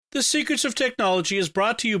The Secrets of Technology is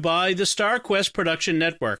brought to you by the StarQuest Production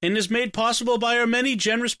Network and is made possible by our many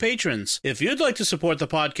generous patrons. If you'd like to support the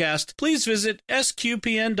podcast, please visit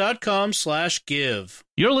sqpn.com/give.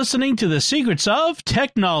 You're listening to The Secrets of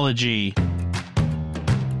Technology.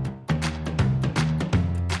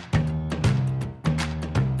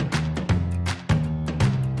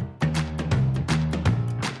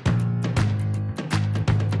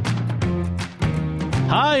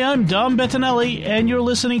 Hi, I'm Dom Bettinelli, and you're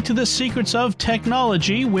listening to The Secrets of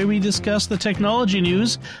Technology, where we discuss the technology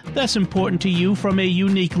news that's important to you from a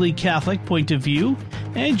uniquely Catholic point of view.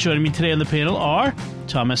 And joining me today on the panel are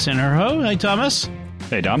Thomas Sinnerho. Hi, Thomas.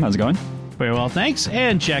 Hey, Dom. How's it going? Very well, thanks.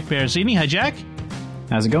 And Jack Barazini. Hi, Jack.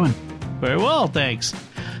 How's it going? Very well, thanks.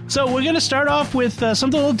 So we're going to start off with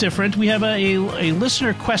something a little different. We have a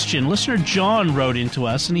listener question. Listener John wrote into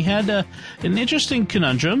us, and he had an interesting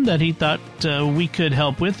conundrum that he thought we could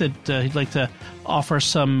help with. That he'd like to offer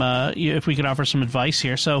some, if we could offer some advice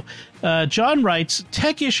here. So John writes,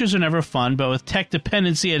 tech issues are never fun, but with tech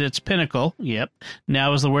dependency at its pinnacle, yep,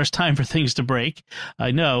 now is the worst time for things to break.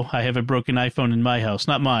 I know, I have a broken iPhone in my house,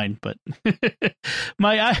 not mine, but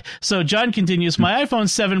so John continues, my iPhone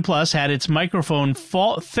 7 Plus had its microphone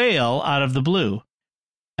fail out of the blue.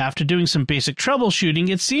 After doing some basic troubleshooting,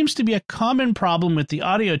 it seems to be a common problem with the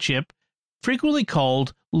audio chip, frequently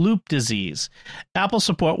called loop disease. Apple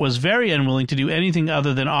support was very unwilling to do anything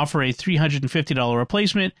other than offer a $350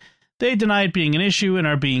 replacement. They deny it being an issue and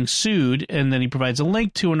are being sued, and then he provides a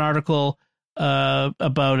link to an article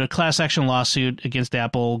about a class action lawsuit against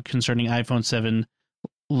Apple concerning iPhone 7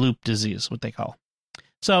 loop disease, what they call.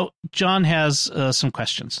 So John has some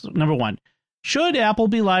questions. Number one, should Apple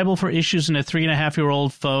be liable for issues in a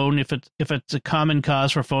 3.5-year-old phone if it's a common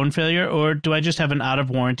cause for phone failure, or do I just have an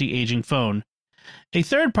out-of-warranty aging phone? A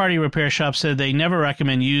third-party repair shop said they never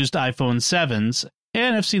recommend used iPhone 7s,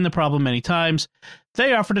 and have seen the problem many times.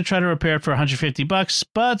 They offered to try to repair it for $150,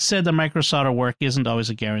 but said the microsolder work isn't always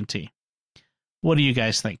a guarantee. What do you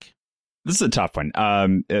guys think? This is a tough one.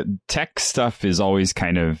 Tech stuff is always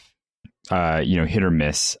kind of, hit or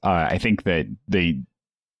miss. I think that they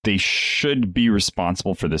should be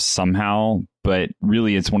responsible for this somehow, but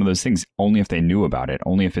really it's one of those things only if they knew about it,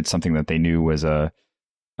 only if it's something that they knew was a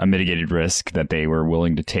mitigated risk that they were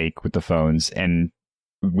willing to take with the phones. And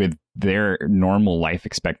with their normal life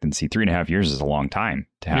expectancy, 3.5 years is a long time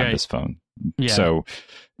to have this phone. Yeah. So,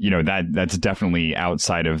 that's definitely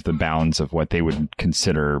outside of the bounds of what they would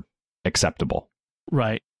consider acceptable.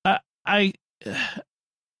 Right. I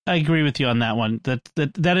agree with you on that one.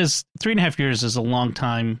 That is 3.5 years is a long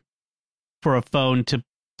time for a phone to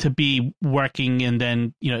be working, and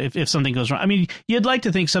then if something goes wrong. I mean, you'd like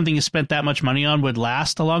to think something you spent that much money on would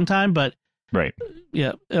last a long time, but right.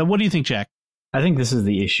 Yeah. What do you think, Jack? I think this is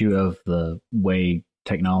the issue of the way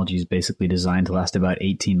technology is basically designed to last about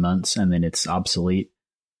 18 months and then it's obsolete.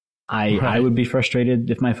 I would be frustrated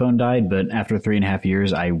if my phone died, but after 3.5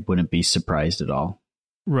 years, I wouldn't be surprised at all.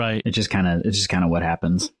 Right. It's just kind of what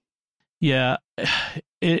happens. Yeah.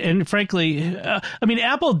 And frankly,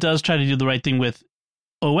 Apple does try to do the right thing with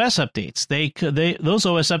OS updates. Those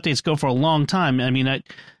OS updates go for a long time. I mean,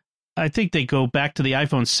 I think they go back to the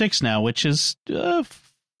iPhone 6 now, which is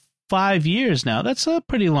 5 years now. That's a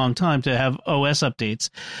pretty long time to have OS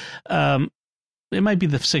updates. It might be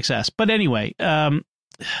the 6S, but anyway.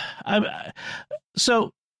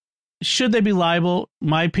 So should they be liable?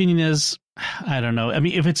 My opinion is, I don't know. I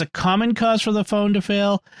mean, if it's a common cause for the phone to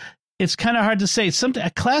fail, it's kind of hard to say.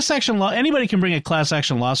 A class action law. Anybody can bring a class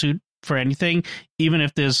action lawsuit for anything, even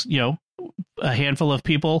if there's a handful of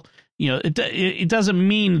people. It doesn't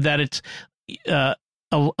mean that it's a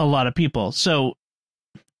lot of people. So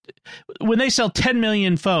when they sell 10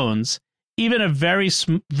 million phones, even a very,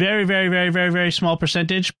 very, very, very, very, very small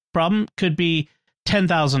percentage problem could be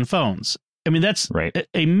 10,000 phones. I mean, that's right.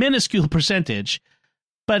 a minuscule percentage.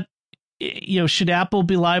 But, should Apple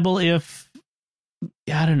be liable if,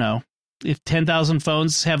 I don't know, if 10,000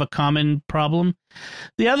 phones have a common problem?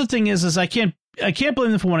 The other thing is I can't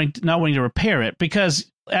blame them for not wanting to repair it,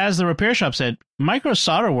 because as the repair shop said, micro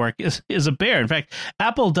solder work is a bear. In fact,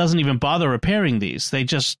 Apple doesn't even bother repairing these. They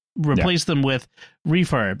just replace them with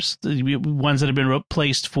refurbs, the ones that have been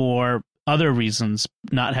replaced for other reasons,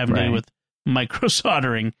 not having to do with micro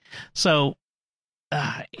soldering. So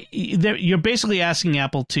you're basically asking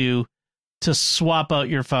Apple to swap out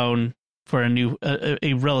your phone for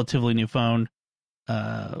a relatively new phone.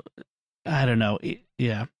 I don't know.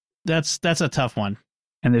 Yeah, that's a tough one.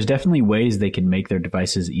 And there's definitely ways they can make their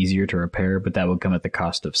devices easier to repair, but that would come at the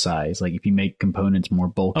cost of size. Like if you make components more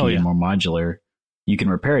bulky and more modular, you can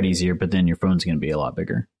repair it easier, but then your phone's going to be a lot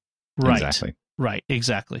bigger. Right. Exactly. Right,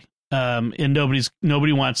 exactly. And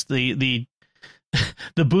nobody wants the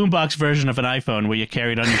the boombox version of an iPhone where you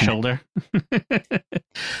carry it on your shoulder.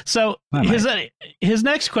 So his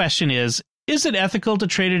next question is it ethical to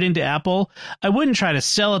trade it into Apple? I wouldn't try to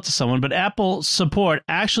sell it to someone, but Apple support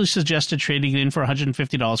actually suggested trading it in for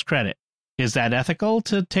 $150 credit. Is that ethical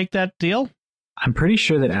to take that deal? I'm pretty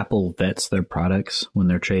sure that Apple vets their products when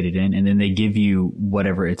they're traded in, and then they give you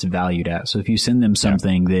whatever it's valued at. So if you send them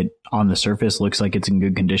something that on the surface looks like it's in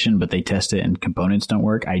good condition, but they test it and components don't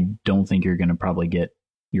work, I don't think you're going to probably get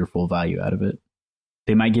your full value out of it.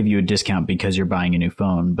 They might give you a discount because you're buying a new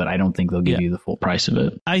phone, but I don't think they'll give you the full price of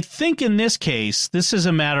it. I think in this case, this is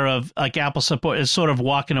a matter of like Apple support is sort of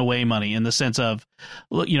walking away money in the sense of,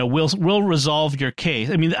 we'll resolve your case.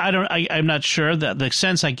 I mean, I'm not sure that the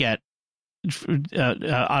sense I get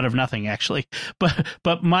out of nothing actually,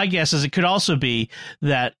 but my guess is it could also be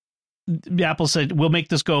that Apple said we'll make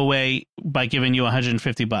this go away by giving you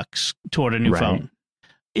 $150 toward a new phone.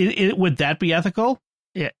 Would that be ethical?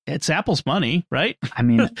 It's Apple's money, right? I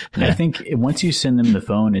mean, I think once you send them the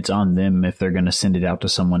phone, it's on them if they're going to send it out to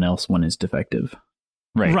someone else when it's defective.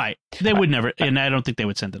 Right. They would never, and I don't think they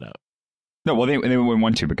would send it out. No, well, they wouldn't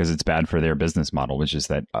want to because it's bad for their business model, which is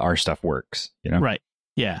that our stuff works. Right.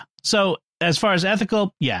 Yeah. So as far as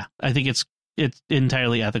ethical, yeah, I think it's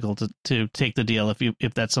entirely ethical to take the deal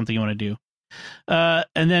if that's something you want to do.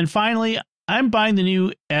 And then finally, I'm buying the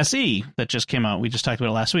new SE that just came out. We just talked about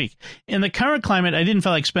it last week. In the current climate, I didn't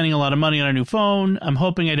feel like spending a lot of money on a new phone. I'm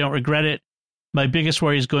hoping I don't regret it. My biggest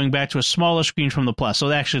worry is going back to a smaller screen from the Plus.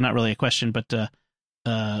 So actually not really a question, but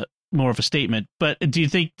more of a statement. But do you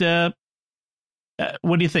think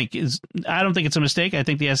what do you think? I don't think it's a mistake. I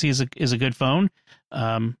think the SE is a good phone.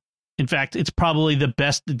 In fact, it's probably the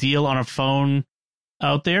best deal on a phone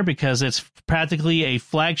out there because it's practically a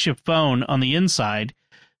flagship phone on the inside.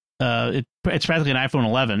 It's practically an iPhone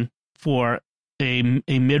 11 for a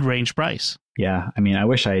mid-range price. Yeah, I mean, I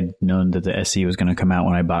wish I'd known that the SE was going to come out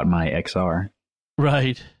when I bought my XR.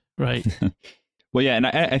 Right. Well, yeah, and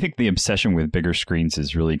I think the obsession with bigger screens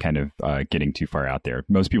is really kind of getting too far out there.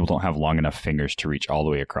 Most people don't have long enough fingers to reach all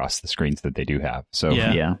the way across the screens that they do have. So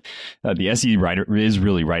the SE is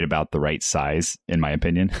really right about the right size, in my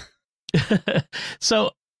opinion.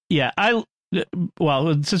 So, yeah,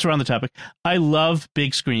 since we're on the topic, I love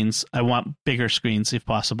big screens. I want bigger screens if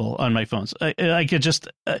possible on my phones. I could just,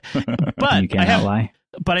 but you cannot lie.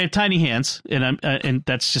 But I have tiny hands, and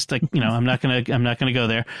that's just like I'm not gonna go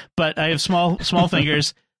there. But I have small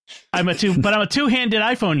fingers. I'm a two-handed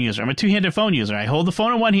iPhone user. I'm a two-handed phone user. I hold the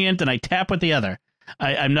phone in one hand and I tap with the other.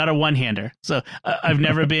 I'm not a one-hander, so I've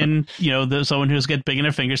never been, someone who's got big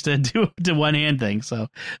enough fingers to do the one-hand thing. So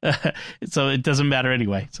it doesn't matter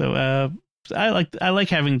anyway. So I like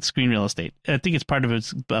having screen real estate. I think it's part of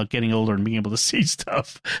it's about getting older and being able to see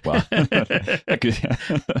stuff. Well,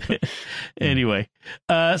 anyway,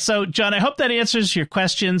 so John, I hope that answers your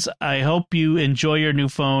questions. I hope you enjoy your new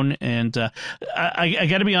phone. And I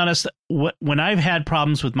got to be honest, when I've had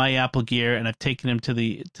problems with my Apple Gear and I've taken them to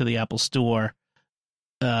the Apple Store.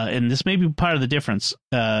 And this may be part of the difference.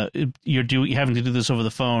 You're having to do this over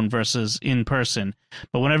the phone versus in person.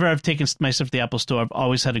 But whenever I've taken my stuff to the Apple Store, I've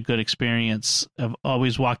always had a good experience. I've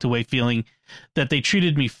always walked away feeling that they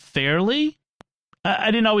treated me fairly.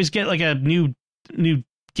 I didn't always get like a new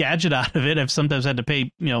gadget out of it. I've sometimes had to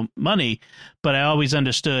pay money, but I always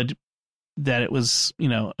understood that it was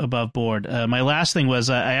above board. My last thing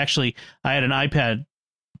was I had an iPad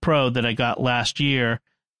Pro that I got last year.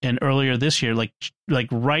 And earlier this year, like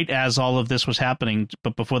right as all of this was happening,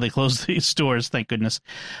 but before they closed the stores, thank goodness,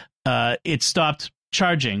 it stopped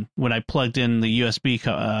charging when I plugged in the USB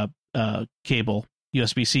cable,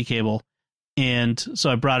 USB-C cable. And so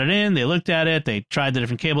I brought it in, they looked at it, they tried the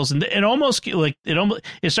different cables, and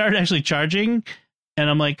it started actually charging. And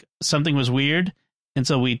I'm like, something was weird. And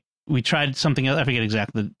so we tried something else. I forget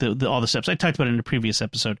exactly all the steps. I talked about it in a previous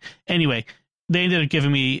episode. Anyway, they ended up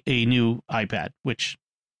giving me a new iPad, which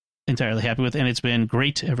entirely happy with, and it's been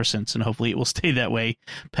great ever since, and hopefully it will stay that way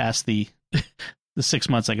past the 6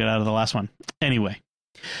 months I got out of the last one. Anyway,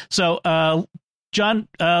 so John,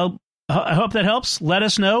 I hope that helps. Let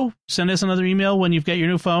us know. Send us another email when you've got your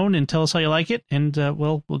new phone and tell us how you like it, and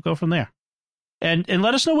we'll go from there. And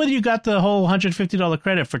let us know whether you got the whole $150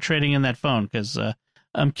 credit for trading in that phone, because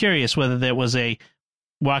I'm curious whether there was a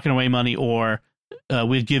walking away money or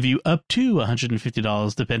we'd give you up to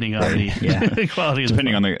 $150 depending on the quality of the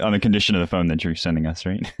phone. Depending on the condition of the phone that you're sending us,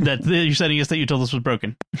 right? That you're sending us that you told us was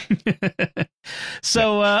broken.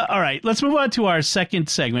 So, all right, let's move on to our second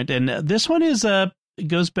segment. And this one is it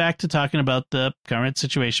goes back to talking about the current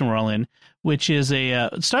situation we're all in, which is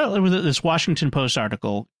start with this Washington Post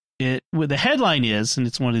article. The headline is, and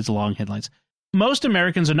it's one of these long headlines, most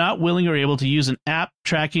Americans are not willing or able to use an app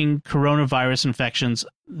tracking coronavirus infections.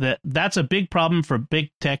 That's a big problem for big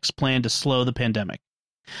tech's plan to slow the pandemic.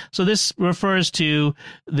 So this refers to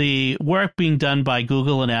the work being done by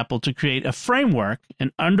Google and Apple to create a framework,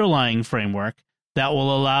 an underlying framework that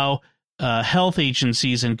will allow health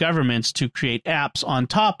agencies and governments to create apps on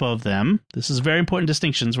top of them. This is very important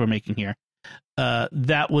distinctions we're making here.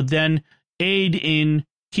 That would then aid in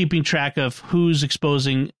keeping track of who's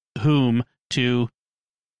exposing whom to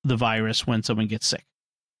the virus when someone gets sick.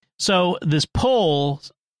 So this poll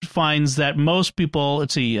finds that most people,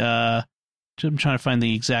 let's see, I'm trying to find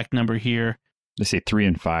the exact number here. They say 3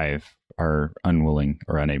 in 5 are unwilling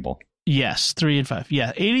or unable. Yes, 3 in 5.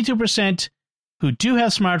 Yeah, 82% who do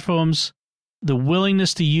have smartphones, the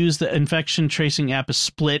willingness to use the infection tracing app is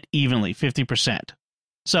split evenly, 50%.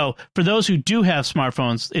 So for those who do have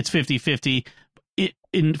smartphones, it's 50-50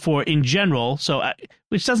 in general. So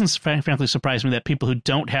which doesn't frankly surprise me that people who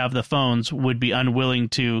don't have the phones would be unwilling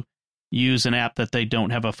to use an app that they don't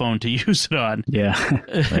have a phone to use it on. Yeah.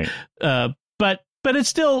 Right. But it's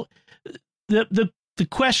still the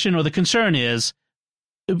question or the concern is,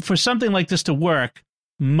 for something like this to work,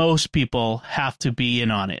 most people have to be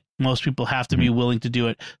in on it. Most people have to be willing to do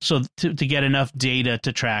it. So to get enough data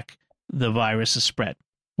to track the virus's spread.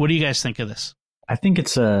 What do you guys think of this? I think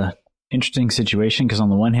it's a interesting situation because on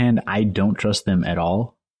the one hand, I don't trust them at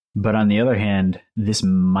all. But on the other hand, this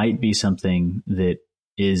might be something that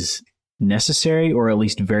is necessary or at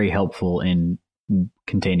least very helpful in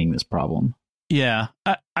containing this problem. Yeah,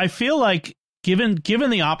 I feel like given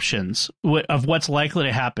the options of what's likely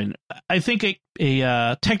to happen, I think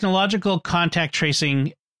a technological contact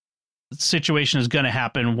tracing situation is going to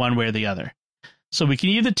happen one way or the other. So we can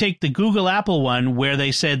either take the Google Apple one where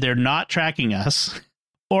they said they're not tracking us,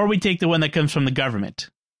 or we take the one that comes from the government.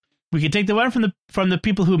 We can take the one from the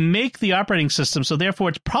people who make the operating system, so therefore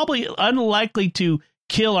it's probably unlikely to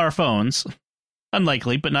kill our phones.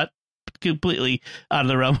 Unlikely, but not completely out of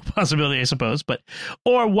the realm of possibility, I suppose.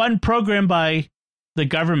 Or one programmed by the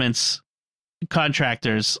government's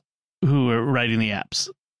contractors who are writing the apps.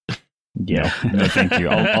 Yeah, no, thank you.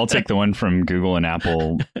 I'll take the one from Google and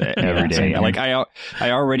Apple every day. Like I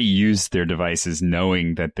already use their devices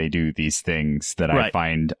knowing that they do these things that I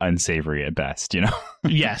find unsavory at best, you know?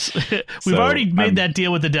 Yes. We've already made that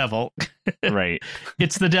deal with the devil. Right.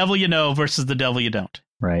 It's the devil you know versus the devil you don't.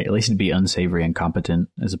 Right. At least it'd be unsavory and competent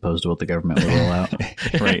as opposed to what the government will roll out.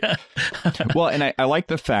 Right. Well, and I like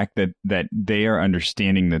the fact that they are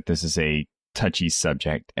understanding that this is a touchy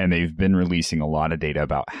subject, and they've been releasing a lot of data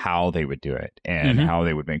about how they would do it and how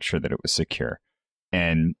they would make sure that it was secure.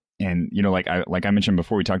 And you know, like I mentioned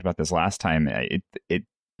before, we talked about this last time. It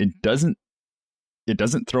doesn't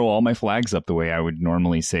throw all my flags up the way I would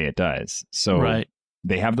normally say it does. So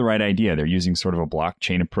they have the right idea. They're using sort of a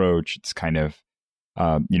blockchain approach. It's kind of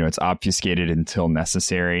it's obfuscated until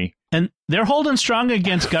necessary. And they're holding strong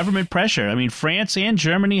against government pressure. I mean, France and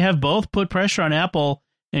Germany have both put pressure on Apple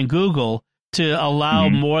and Google to allow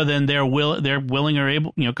more than they're willing or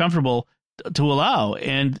able, comfortable to allow.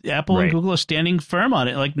 And Apple and Google are standing firm on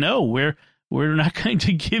it. Like, no, we're not going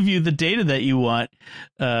to give you the data that you want,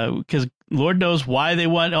 because Lord knows why they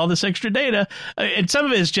want all this extra data. And some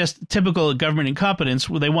of it is just typical government incompetence,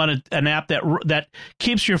 where they want an app that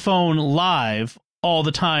keeps your phone live all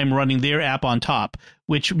the time, running their app on top,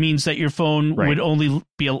 which means that your phone would only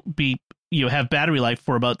be have battery life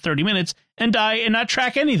for about 30 minutes and die and not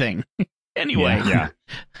track anything. Anyway,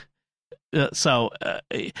 so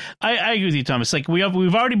I agree with you, Thomas. Like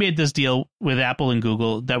we've already made this deal with Apple and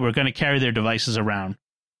Google that we're going to carry their devices around.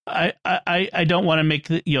 I don't want to make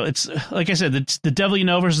it's like I said, it's the devil you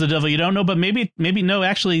know versus the devil you don't know. But maybe no,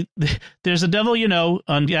 actually, there's a devil you know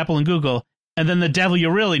on Apple and Google, and then the devil you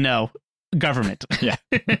really know, government. Yeah.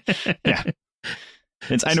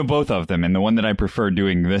 I know both of them, and the one that I prefer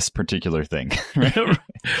doing this particular thing.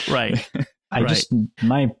 Right.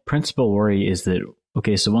 My principal worry is that,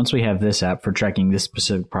 okay, so once we have this app for tracking this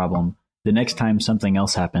specific problem, the next time something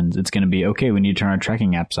else happens, it's going to be, okay, we need to turn our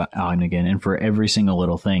tracking apps on again. And for every single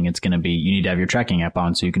little thing, it's going to be, you need to have your tracking app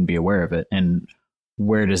on so you can be aware of it. And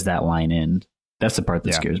where does that line end? That's the part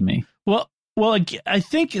that scares me. Well, I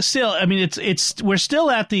think still, I mean, we're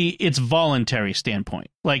still at it's voluntary standpoint.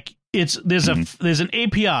 Like there's an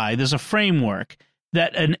API, there's a framework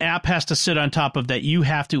that an app has to sit on top of that you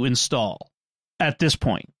have to install at this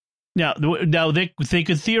point. Now they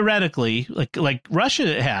could theoretically, like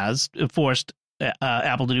Russia has forced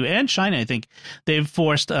Apple to do, and China. I think they've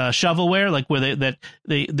forced shovelware, like where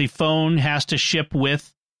the phone has to ship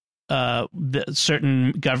with the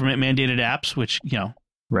certain government mandated apps, which,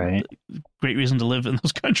 right. Great reason to live in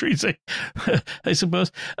those countries, I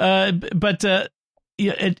suppose. But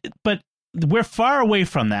we're far away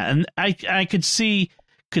from that, and I could see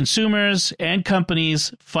consumers and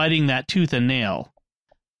companies fighting that tooth and nail.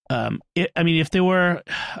 If there were,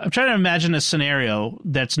 I'm trying to imagine a scenario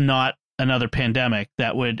that's not another pandemic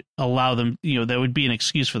that would allow them, that would be an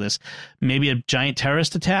excuse for this. Maybe a giant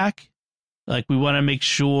terrorist attack. Like, we want to make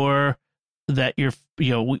sure that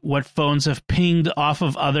what phones have pinged off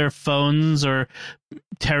of other phones, or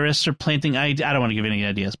terrorists are planting I don't want to give any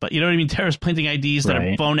ideas, but you know what I mean? Terrorists planting IDs that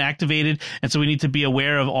are phone activated. And so we need to be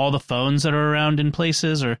aware of all the phones that are around in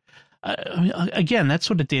places, or again, that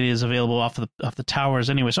sort of data is available off the towers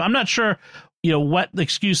anyway. So I'm not sure, what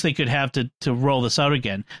excuse they could have to roll this out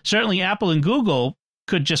again. Certainly Apple and Google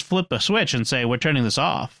could just flip a switch and say, we're turning this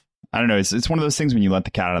off. I don't know. It's one of those things when you let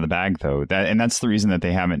the cat out of the bag, though. That's the reason that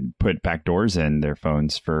they haven't put backdoors in their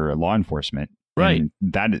phones for law enforcement. Right. And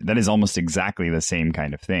that is almost exactly the same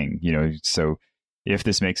kind of thing. So if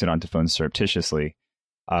this makes it onto phones surreptitiously,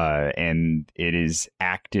 and it is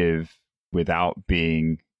active without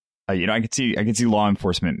being, I could see law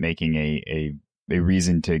enforcement making a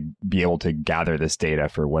reason to be able to gather this data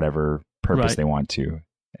for whatever purpose they want to,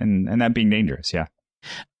 and that being dangerous. Yeah.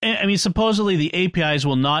 I mean, supposedly the APIs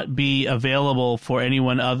will not be available for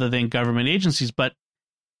anyone other than government agencies, but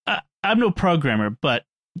I'm no programmer, but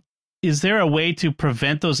is there a way to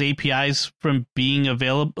prevent those APIs from being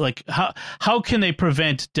available? Like, how can they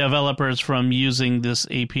prevent developers from using this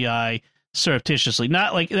API surreptitiously?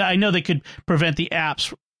 Not like, I know they could prevent the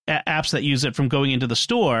apps that use it from going into the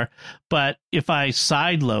store, but if I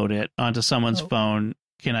sideload it onto someone's phone,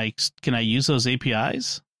 can I use those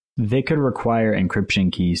APIs? They could require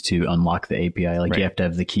encryption keys to unlock the API. Like, you have to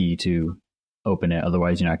have the key to open it.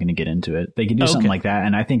 Otherwise, you're not going to get into it. They could do something like that.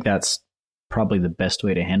 And I think that's probably the best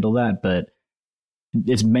way to handle that. But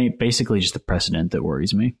it's basically just the precedent that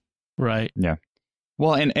worries me. Right. Yeah.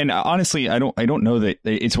 Well, and honestly, I don't know that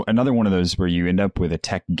it's another one of those where you end up with a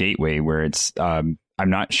tech gateway where it's I'm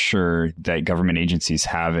not sure that government agencies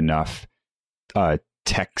have enough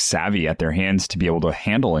tech savvy at their hands to be able to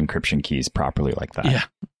handle encryption keys properly like that. Yeah.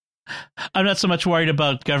 I'm not so much worried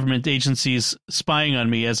about government agencies spying on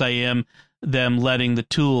me as I am them letting the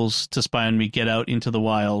tools to spy on me get out into the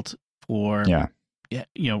wild for,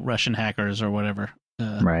 Russian hackers or whatever.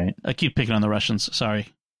 Right. I keep picking on the Russians. Sorry.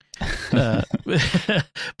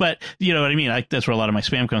 But you know what I mean? That's where a lot of my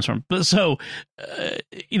spam comes from. But so,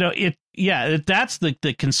 that's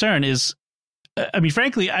the concern is,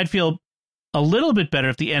 frankly, I'd feel a little bit better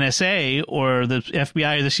if the NSA or the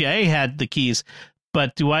FBI or the CIA had the keys.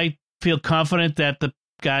 But do I feel confident that the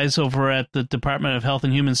guys over at the Department of Health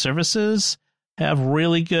and Human Services have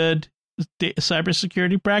really good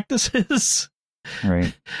cybersecurity practices?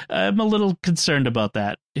 Right. I'm a little concerned about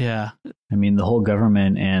that. Yeah. I mean, the whole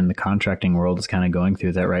government and the contracting world is kind of going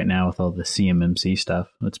through that right now with all the CMMC stuff.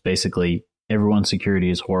 It's basically everyone's security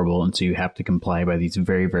is horrible, and so you have to comply by these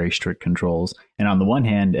very, very strict controls. And on the one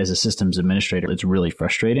hand, as a systems administrator, it's really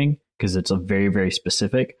frustrating because it's a very, very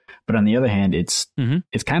specific. But on the other hand, it's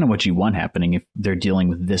kind of what you want happening if they're dealing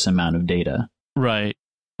with this amount of data. Right.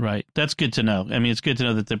 Right. That's good to know. I mean, it's good to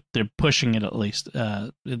know that they're pushing it at least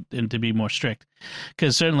and to be more strict,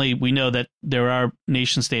 because certainly we know that there are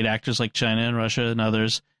nation state actors like China and Russia and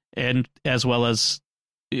others, and as well as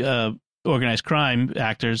organized crime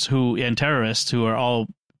actors and terrorists who are all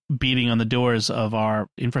beating on the doors of our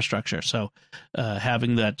infrastructure. So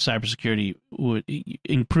having that cybersecurity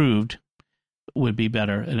improved would be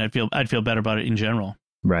better, and I'd feel better about it in general.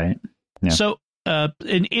 Right. Yeah. So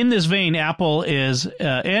in this vein, Apple is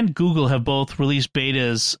and Google have both released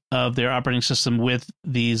betas of their operating system with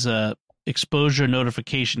these exposure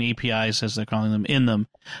notification APIs, as they're calling them, in them,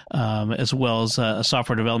 as well as a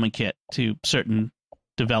software development kit to certain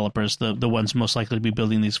developers, the ones most likely to be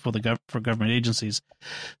building these for government agencies.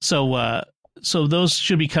 So those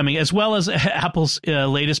should be coming, as well as Apple's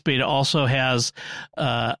latest beta also has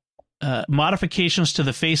modifications to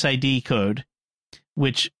the Face ID code,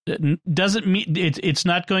 which doesn't mean it's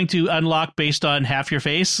not going to unlock based on half your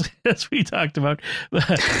face, as we talked about,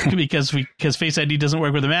 because Face ID doesn't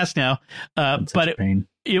work with a mask now. But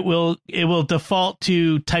it will default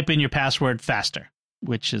to type in your password faster,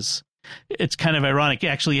 which is, it's kind of ironic.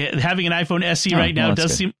 Actually, having an iPhone SE right now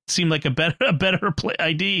does seem like a better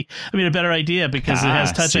ID. I mean, a better idea because it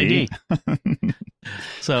has Touch ID.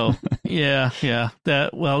 So yeah.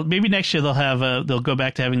 Well, maybe next year they'll go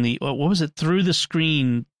back to having the, what was it, through the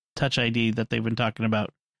screen Touch ID that they've been talking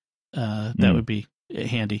about. That would be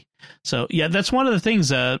handy. So yeah, that's one of the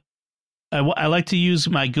things. I like to use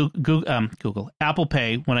my Google Apple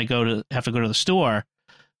Pay when I have to go to the store.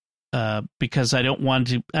 Because I don't want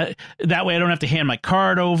to. That way, I don't have to hand my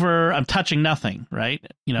card over. I'm touching nothing, right?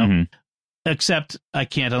 Except I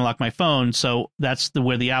can't unlock my phone. So that's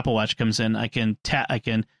where the Apple Watch comes in. I can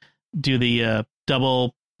do the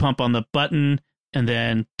double pump on the button and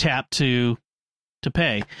then tap to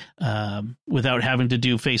pay without having to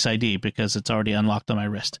do Face ID because it's already unlocked on my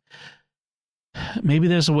wrist. Maybe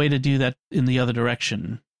there's a way to do that in the other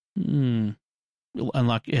direction.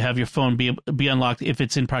 Have your phone be unlocked if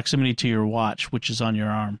it's in proximity to your watch, which is on your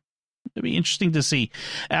arm. It'd be interesting to see.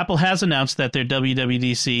 Apple has announced that their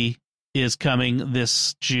WWDC is coming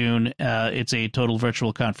this June. It's a total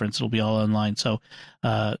virtual conference. It'll be all online. So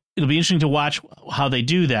it'll be interesting to watch how they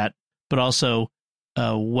do that, but also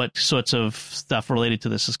what sorts of stuff related to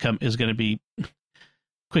this is going to be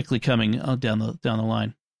quickly coming down the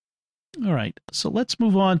line. All right. So let's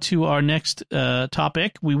move on to our next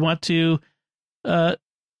topic. We want to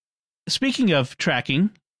speaking of tracking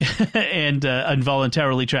and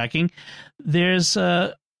involuntarily tracking, there's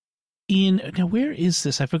now where is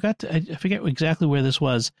this? I forget exactly where this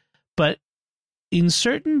was, but in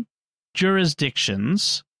certain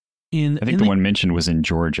jurisdictions, I think the one mentioned was in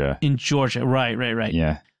Georgia. In Georgia, right.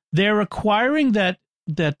 Yeah, they're requiring that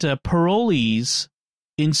parolees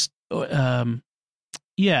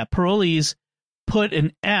parolees put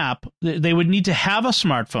an app. They would need to have a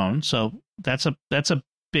smartphone, so that's a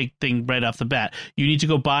big thing right off the bat. You need to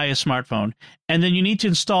go buy a smartphone, and then you need to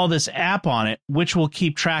install this app on it, which will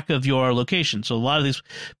keep track of your location. So a lot of these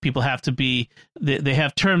people have to they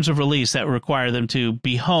have terms of release that require them to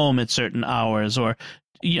be home at certain hours, or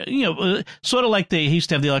sort of like they used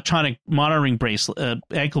to have the electronic monitoring bracelet,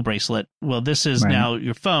 ankle bracelet. Well, this is now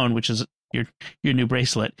your phone, which is your new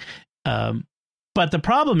bracelet. But the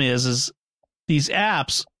problem is these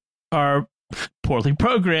apps are poorly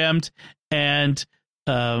programmed and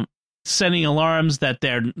sending alarms that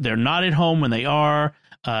they're not at home when they are.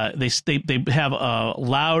 They have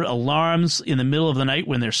loud alarms in the middle of the night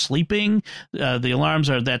when they're sleeping. The alarms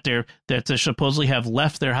are that they supposedly have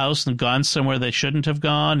left their house and gone somewhere they shouldn't have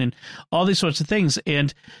gone, and all these sorts of things.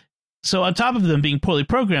 And so, on top of them being poorly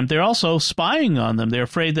programmed, they're also spying on them. They're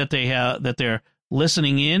afraid that they're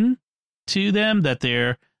listening in to them. That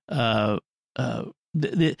they're the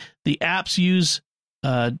apps use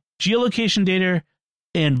geolocation data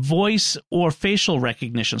and voice or facial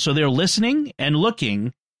recognition. So they're listening and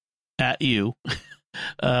looking at you,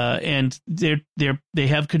 and they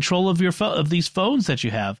have control of of these phones that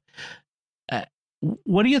you have.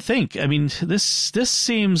 What do you think? I mean, this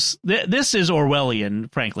seems this is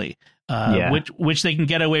Orwellian, frankly, which they can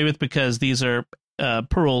get away with because these are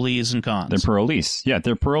parolees and cons. They're parolees. Yeah,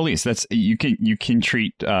 they're parolees. That's you can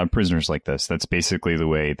treat prisoners like this. That's basically the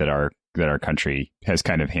way that our country has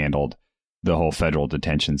kind of handled the whole federal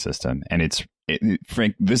detention system. And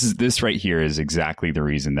Frank, this right here is exactly the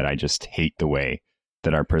reason that I just hate the way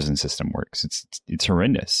that our prison system works. It's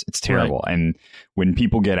horrendous. It's terrible. Right. And when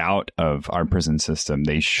people get out of our prison system,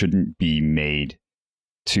 they shouldn't be made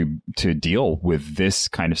to deal with this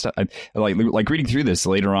kind of stuff. Like reading through this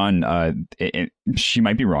later on, she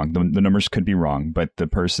might be wrong. The numbers could be wrong, but the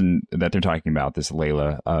person that they're talking about, this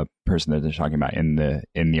Layla person that they're talking about in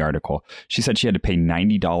the article, she said she had to pay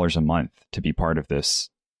 $90 a month to be part of this,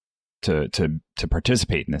 to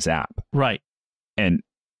participate in this app. Right. And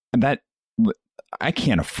that I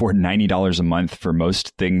can't afford $90 a month for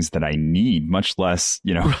most things that I need, much less,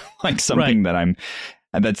 like something that I'm.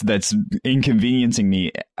 That's inconveniencing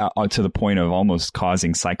me to the point of almost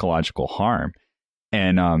causing psychological harm.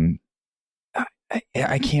 And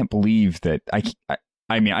I can't believe that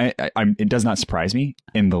it does not surprise me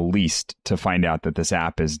in the least to find out that this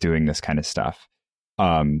app is doing this kind of stuff.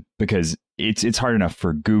 Because it's hard enough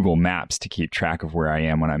for Google Maps to keep track of where I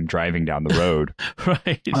am when I'm driving down the road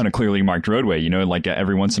on a clearly marked roadway. Like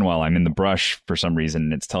every once in a while I'm in the brush for some reason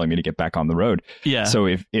and it's telling me to get back on the road. Yeah. So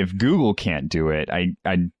if Google can't do it,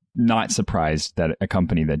 I'm not surprised that a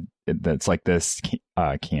company that's like this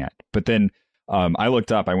can't. But then I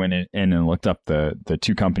went in and looked up the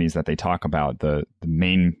two companies that they talk about. The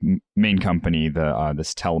main company,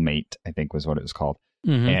 this Telmate, I think was what it was called.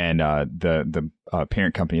 Mm-hmm. And the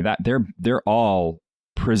parent company, that they're all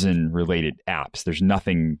prison related apps. There's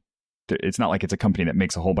nothing. It's not like it's a company that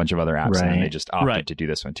makes a whole bunch of other apps and they just opted to do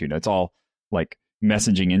this one too. No, it's all like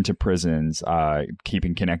messaging into prisons,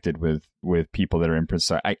 keeping connected with people that are in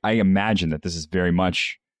prison. So I imagine that this is very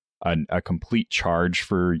much a complete charge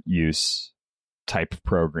for use type of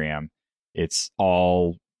program. It's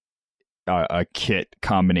all a kit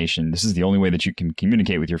combination. This is the only way that you can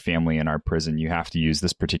communicate with your family in our prison. You have to use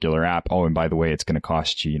this particular app. Oh, and by the way, it's going to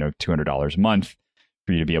cost you, $200 a month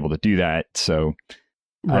for you to be able to do that. So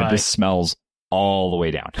this smells all the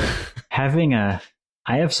way down.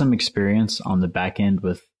 I have some experience on the back end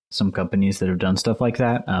with some companies that have done stuff like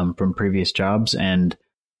that from previous jobs, and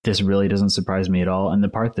this really doesn't surprise me at all. And the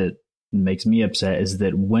part that makes me upset is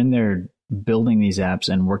that when they're building these apps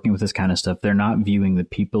and working with this kind of stuff, they're not viewing the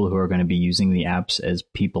people who are going to be using the apps as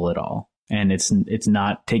people at all. And it's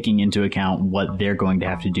not taking into account what they're going to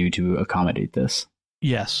have to do to accommodate this.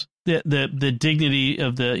 Yes. The dignity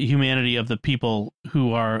of the humanity of the people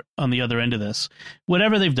who are on the other end of this,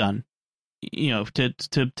 whatever they've done,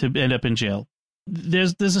 to end up in jail,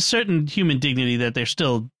 there's a certain human dignity that they're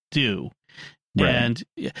still due. Right. And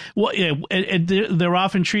they're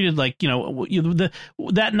often treated like, that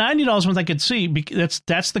 $90 month I could see,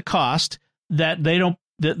 that's the cost that they don't,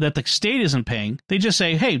 that the state isn't paying. They just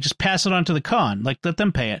say, hey, just pass it on to the con, like let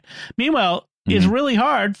them pay it. Meanwhile, it's really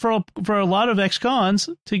hard for a lot of ex-cons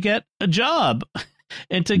to get a job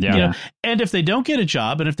and and if they don't get a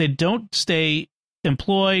job and if they don't stay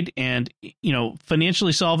employed and,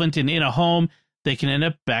 financially solvent and in a home, they can end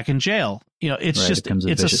up back in jail. It becomes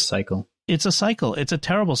a vicious cycle. It's a cycle. It's a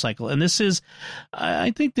terrible cycle. And this is,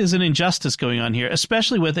 I think there's an injustice going on here,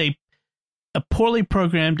 especially with a poorly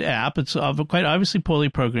programmed app. It's quite obviously poorly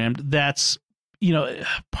programmed. That's,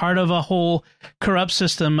 part of a whole corrupt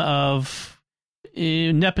system of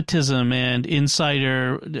nepotism and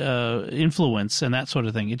insider influence and that sort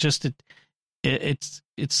of thing. It's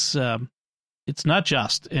not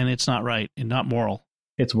just, and it's not right and not moral.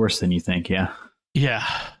 It's worse than you think. Yeah. Yeah.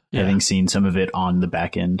 Having seen some of it on the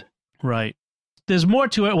back end. Right. There's more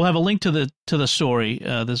to it. We'll have a link to the story.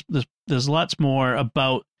 There's lots more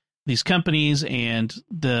about these companies and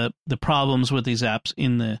the problems with these apps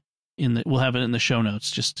we'll have it in the show notes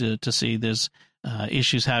just to see. There's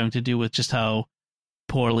issues having to do with just how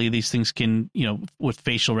poorly these things can, with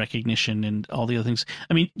facial recognition and all the other things.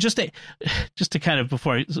 I mean, just to kind of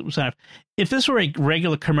before I sign off, if this were a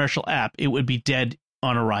regular commercial app, it would be dead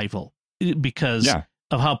on arrival because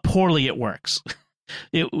of how poorly it works.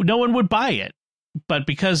 No one would buy it, but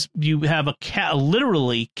because you have a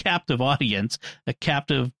literally captive audience, a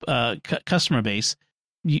captive customer base,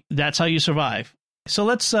 that's how you survive. So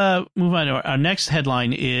let's move on. Our next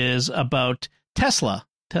headline is about Tesla.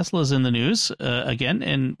 Tesla's in the news again,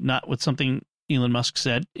 and not with something Elon Musk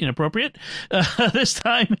said inappropriate. This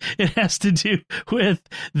time it has to do with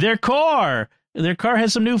their car. Their car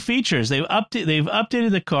has some new features. They've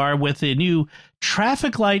updated the car with a new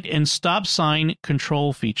traffic light and stop sign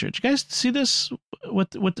control feature. Did you guys see this?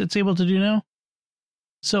 What it's able to do now?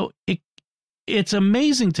 So it's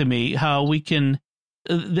amazing to me how we can.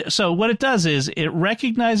 So what it does is it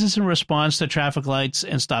recognizes and responds to traffic lights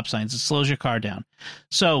and stop signs. It slows your car down.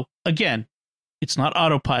 So again, it's not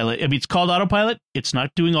autopilot. I mean, it's called autopilot. It's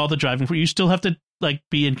not doing all the driving for you. You still have to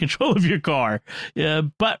be in control of your car.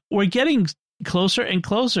 But we're getting closer and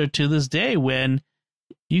closer to this day when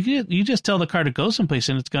you just tell the car to go someplace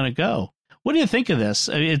and it's going to go. What do you think of this?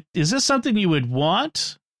 I mean, is this something you would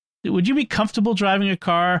want? Would you be comfortable driving a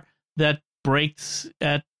car that brakes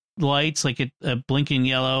at lights, like it blinking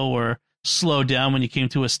yellow, or slow down when you came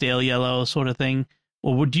to a stale yellow sort of thing?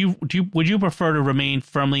 Or would you prefer to remain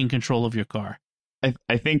firmly in control of your car?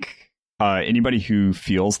 I think anybody who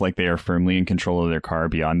feels like they are firmly in control of their car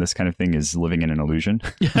beyond this kind of thing is living in an illusion.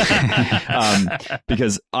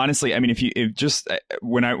 Because honestly, I mean,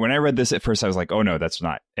 when I read this at first, I was like, oh no, that's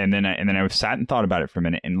not. And then I sat and thought about it for a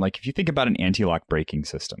minute. And if you think about an anti-lock braking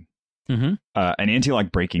system, an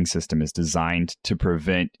anti-lock braking system is designed to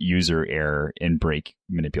prevent user error in brake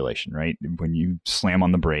manipulation, right? When you slam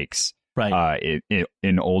on the brakes, right.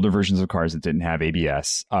 In older versions of cars that didn't have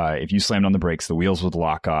ABS, if you slammed on the brakes, the wheels would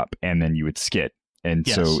lock up and then you would skid. And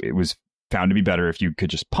so it was found to be better if you could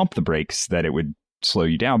just pump the brakes, that it would slow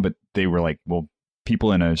you down. But they were like, well,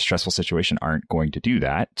 people in a stressful situation aren't going to do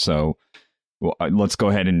that. So let's go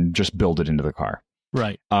ahead and just build it into the car.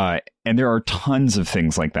 Right. And there are tons of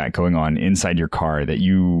things like that going on inside your car that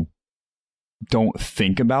you don't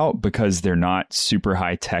think about because they're not super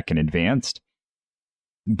high tech and advanced.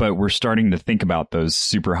 But we're starting to think about those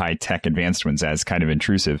super high tech advanced ones as kind of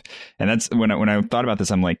intrusive. And that's when I thought about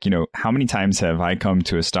this, I'm like, how many times have I come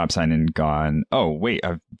to a stop sign and gone, oh, wait,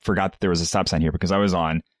 I forgot that there was a stop sign here because I was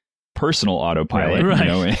on personal autopilot,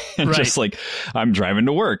 and just like I'm driving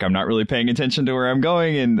to work. I'm not really paying attention to where I'm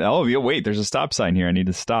going. And wait, there's a stop sign here. I need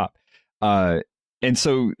to stop. And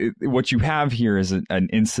so what you have here is an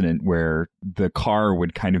incident where the car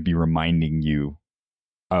would kind of be reminding you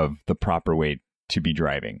of the proper way to be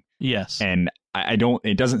driving. Yes. And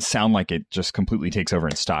it doesn't sound like it just completely takes over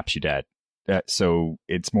and stops you dead. So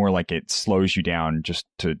it's more like it slows you down just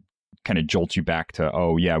to kind of jolt you back to,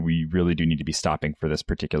 oh yeah, we really do need to be stopping for this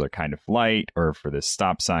particular kind of light or for this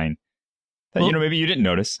stop sign that, maybe you didn't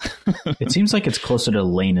notice. It seems like it's closer to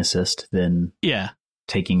lane assist than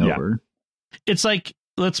taking over. It's like,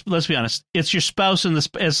 let's be honest. It's your spouse in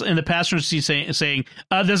the passenger seat saying,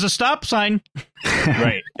 "There's a stop sign."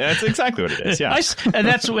 Right. That's exactly what it is. Yeah. And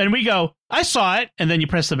that's when we go, "I saw it," and then you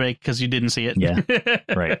press the brake because you didn't see it. Yeah.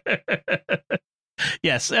 Right.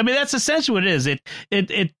 Yes. I mean, that's essentially what it is.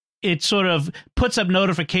 It sort of puts up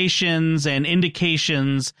notifications and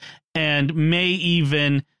indications, and may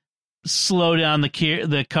even slow down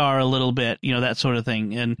the car a little bit. That sort of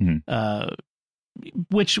thing. And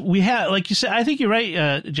which we have, like you said, I think you're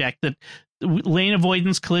right, Jack, that lane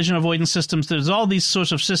avoidance, collision avoidance systems, there's all these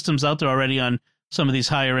sorts of systems out there already on some of these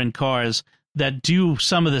higher end cars that do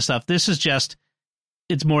some of this stuff. This is just,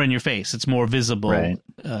 it's more in your face. It's more visible. Right.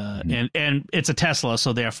 And it's a Tesla.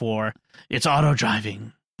 So therefore it's auto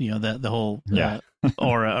driving, the whole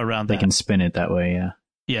aura around that. They can spin it that way. Yeah.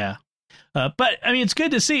 Yeah. But I mean, it's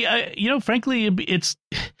good to see, frankly, it's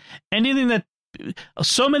anything that,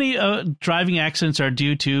 so many driving accidents are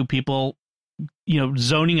due to people,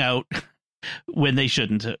 zoning out when they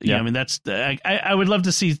shouldn't. I mean, that's I would love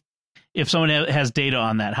to see if someone has data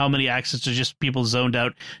on that. How many accidents are just people zoned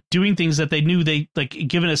out doing things that they knew they like,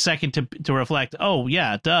 given a second to reflect. Oh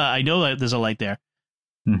yeah, duh, I know that there's a light there.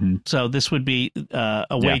 Mm-hmm. So this would be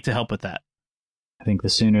a way to help with that. I think the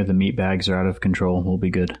sooner the meat bags are out of control, we'll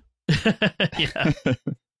be good. Yeah.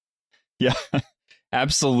 Yeah.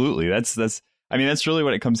 Absolutely. That's. I mean, that's really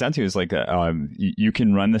what it comes down to is like you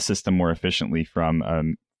can run the system more efficiently from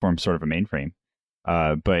sort of a mainframe.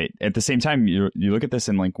 But at the same time, you look at this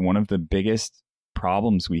and like one of the biggest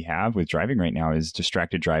problems we have with driving right now is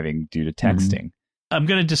distracted driving due to texting. I'm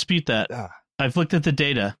going to dispute that. I've looked at the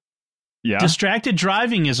data. Yeah. Distracted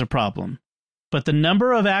driving is a problem, but the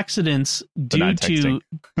number of accidents due to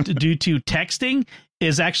texting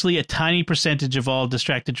is actually a tiny percentage of all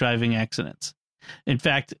distracted driving accidents. In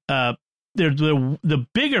fact, the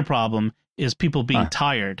bigger problem is people being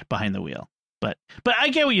tired behind the wheel. But I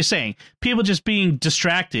get what you're saying. People just being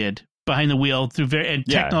distracted behind the wheel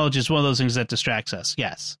technology is one of those things that distracts us.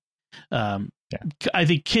 Yes. I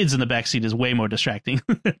think kids in the backseat is way more distracting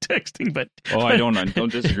than texting. But I don't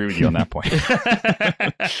disagree with you on that point.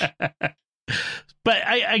 But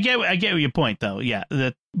I get your point though. Yeah,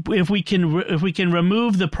 that if we can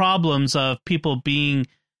remove the problems of people being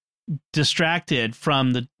distracted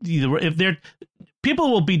from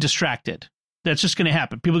people will be distracted. That's just going to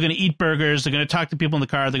happen. People are going to eat burgers. They're going to talk to people in the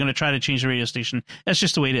car. They're going to try to change the radio station. That's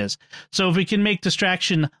just the way it is. So if we can make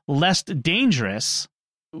distraction less dangerous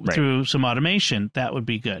through some automation, that would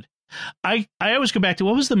be good. I always go back to,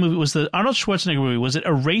 what was the movie? Was the Arnold Schwarzenegger movie? Was it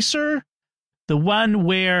Eraser? The one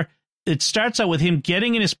where it starts out with him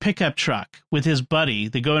getting in his pickup truck with his buddy.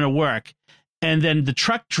 They're going to work. And then the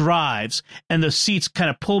truck drives, and the seats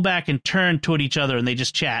kind of pull back and turn toward each other, and they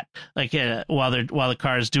just chat like while the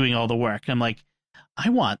car is doing all the work. I'm like, I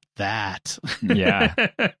want that. Yeah,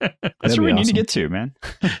 that's where we need to get to, man.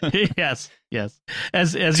 Yes. As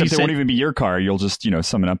except you it said, won't even be your car. You'll just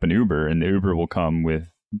summon up an Uber, and the Uber will come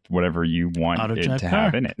with whatever you want it to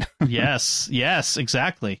have in it. Yes,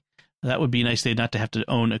 exactly. That would be a nice day not to have to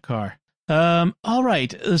own a car. All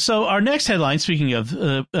right. So our next headline, speaking of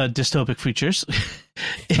dystopic futures,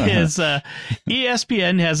 is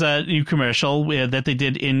ESPN has a new commercial that they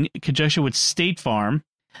did in conjunction with State Farm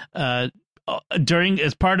as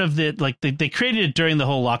part of they created it during the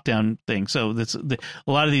whole lockdown thing. So a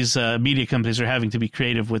lot of these media companies are having to be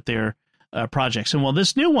creative with their projects. And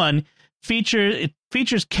this new one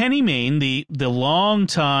features Kenny Mayne, the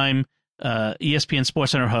longtime ESPN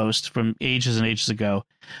SportsCenter host from ages and ages ago,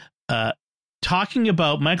 talking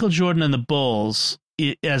about Michael Jordan and the Bulls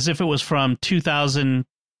as if it was from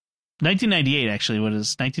 1998, actually,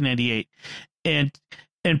 1998, and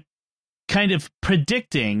kind of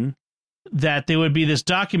predicting that there would be this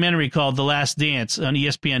documentary called The Last Dance on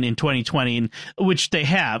ESPN in 2020, which they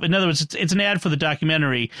have. In other words, it's an ad for the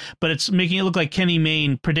documentary, but it's making it look like Kenny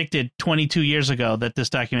Mayne predicted 22 years ago that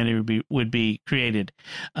this documentary would be created.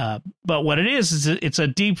 But what it is it's a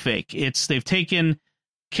deep fake. They've taken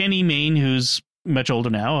Kenny Mayne, who's much older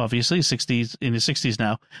now, obviously, in his 60s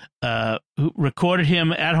now, who recorded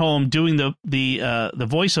him at home doing the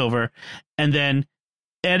voiceover, and then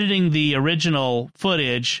editing the original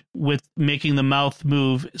footage with making the mouth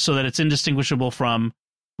move so that it's indistinguishable from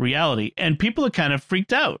reality. And people are kind of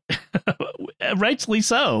freaked out, rightfully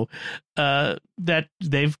so, that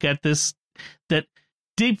they've got this that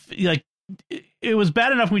it was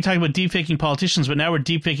bad enough when we talked about deepfaking politicians, but now we're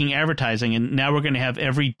deepfaking advertising, and now we're going to have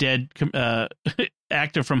every dead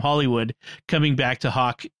actor from Hollywood coming back to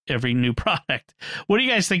hawk every new product. What do you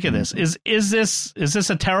guys think of this? Is this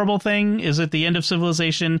a terrible thing? Is it the end of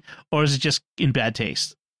civilization, or is it just in bad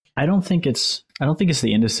taste? I don't think it's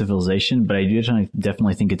the end of civilization, but I do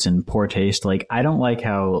definitely think it's in poor taste. Like, I don't like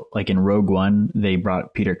how, like, in Rogue One, they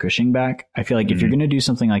brought Peter Cushing back. I feel like if you're going to do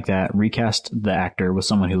something like that, recast the actor with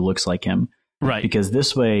someone who looks like him. Right. Because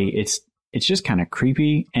this way it's just kind of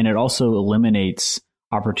creepy, and it also eliminates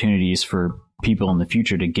opportunities for people in the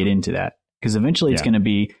future to get into that. Because eventually it's going to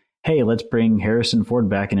be, hey, let's bring Harrison Ford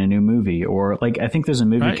back in a new movie. Or, like, I think there's a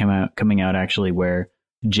movie coming out actually where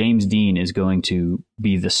James Dean is going to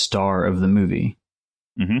be the star of the movie.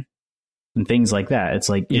 Mm-hmm. And things like that. It's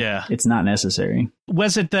like, it's not necessary.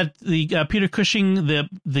 Was it that the Peter Cushing,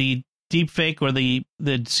 the deep fake or the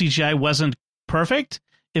CGI wasn't perfect?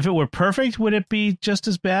 If it were perfect, would it be just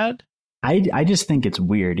as bad? I just think it's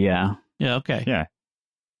weird. Yeah. Yeah. Okay. Yeah.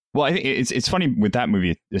 Well, I think it's funny with that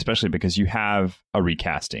movie, especially because you have a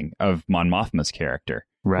recasting of Mon Mothma's character.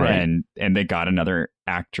 Right. And they got another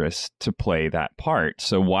actress to play that part.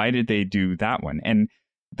 So why did they do that one? And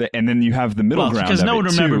then you have the middle ground. Because no one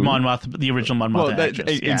remembered too. Mon Mothma, the original Mon Mothma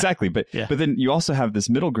actress. Exactly. But then you also have this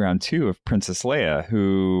middle ground too of Princess Leia,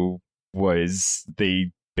 who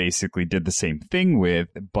they basically did the same thing with,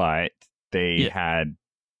 but they had,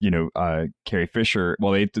 Carrie Fisher.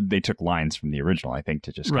 Well, they took lines from the original, I think,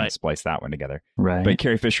 to just kind of splice that one together. Right. But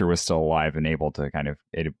Carrie Fisher was still alive and able to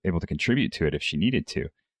contribute to it if she needed to.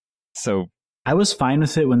 So I was fine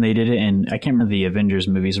with it when they did it in, I can't remember the Avengers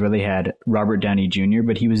movies where they had Robert Downey Jr.,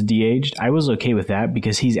 but he was de-aged. I was okay with that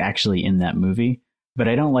because he's actually in that movie. But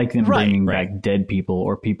I don't like them bringing back dead people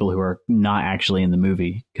or people who are not actually in the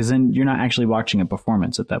movie, because then you're not actually watching a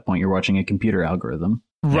performance at that point. You're watching a computer algorithm.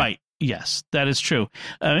 Right. Yes, that is true.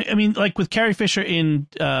 I mean, like with Carrie Fisher in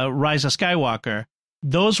Rise of Skywalker,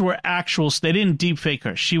 those were actual. They didn't deep fake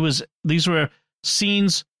her. These were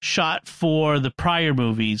scenes shot for the prior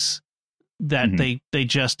movies that they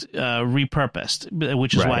just repurposed,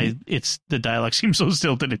 which is why the dialogue seems so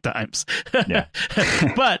stilted at times. Yeah.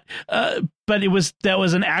 but that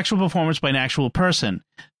was an actual performance by an actual person.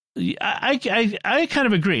 I kind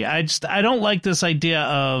of agree. I don't like this idea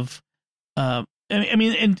of I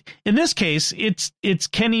mean, in this case, it's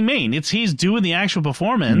Kenny Mayne. He's doing the actual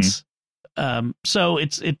performance. So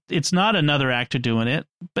it's not another actor doing it,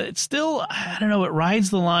 but it's still, I don't know, it rides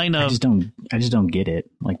the line of I just don't get it.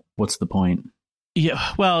 Like, what's the point?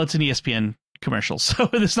 Yeah, well, it's an ESPN commercial, so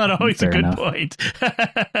it's not always Fair a good enough. Point.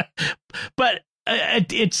 But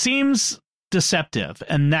it seems deceptive,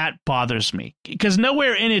 and that bothers me, because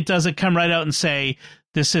nowhere in it does it come right out and say,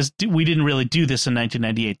 we didn't really do this in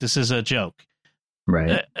 1998. This is a joke.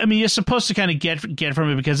 Right. I mean, you're supposed to kind of get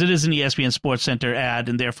from it because it is an ESPN Sports Center ad,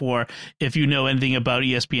 and therefore, if you know anything about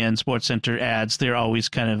ESPN Sports Center ads, they're always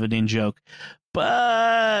kind of an in-joke.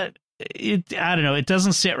 But I don't know. It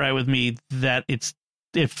doesn't sit right with me that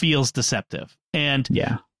it feels deceptive. And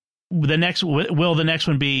the next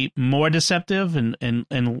one be more deceptive? And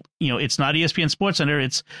it's not ESPN Sports Center.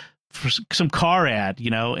 It's for some car ad,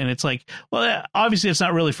 and it's like, well, obviously it's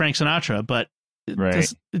not really Frank Sinatra, but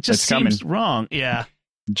it just seems wrong. Yeah.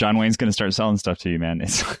 John Wayne's going to start selling stuff to you, man.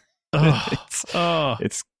 It's going to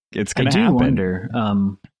happen. I do wonder.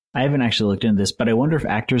 I haven't actually looked into this, but I wonder if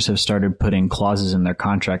actors have started putting clauses in their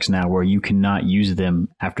contracts now where you cannot use them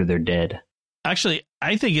after they're dead. Actually,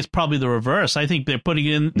 I think it's probably the reverse. I think they're putting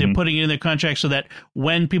it in. They're putting it in their contract so that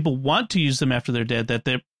when people want to use them after they're dead,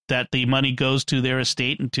 that the money goes to their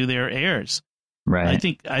estate and to their heirs. Right. I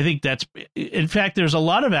think that's. In fact, there's a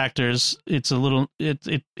lot of actors. It's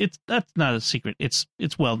that's not a secret. It's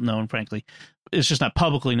well known, frankly. It's just not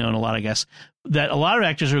publicly known a lot, I guess, that a lot of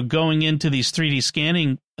actors are going into these 3D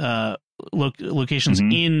scanning locations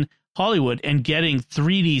in Hollywood and getting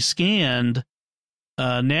 3D scanned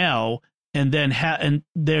now, and then and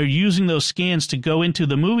they're using those scans to go into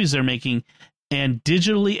the movies they're making and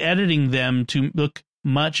digitally editing them to look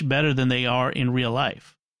much better than they are in real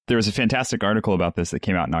life. There was a fantastic article about this that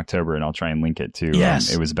came out in October, and I'll try and link it to.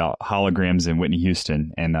 Yes. It was about holograms in Whitney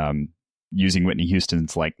Houston and using Whitney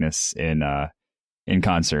Houston's likeness in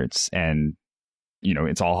concerts, and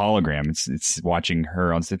it's all hologram. It's watching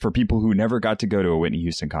her on stage. For people who never got to go to a Whitney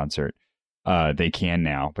Houston concert, they can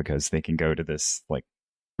now, because they can go to this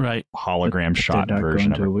hologram shot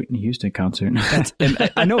version of a Whitney Houston concert.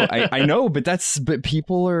 I know, but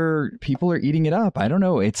people are eating it up. I don't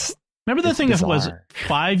know. Remember the thing that was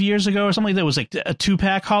 5 years ago or something like that was like a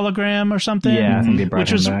 2-pack hologram or something? Yeah, I think they brought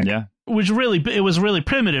him back. Yeah. it was really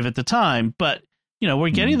primitive at the time, but we're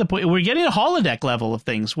getting the point. We're getting a holodeck level of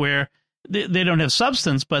things where they don't have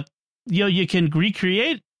substance, but you can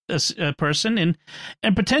recreate a person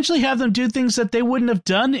and potentially have them do things that they wouldn't have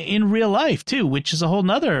done in real life too, which is a whole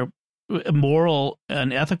nother moral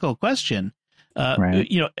and ethical question. Right.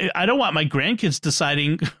 I don't want my grandkids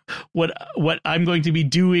deciding what I'm going to be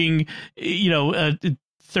doing,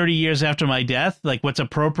 30 years after my death, like what's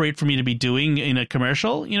appropriate for me to be doing in a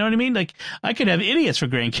commercial. You know what I mean? Like I could have idiots for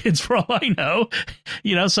grandkids for all I know,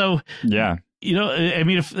 so yeah, I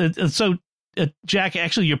mean, Jack,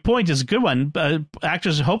 actually, your point is a good one.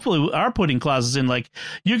 Actors hopefully are putting clauses in, like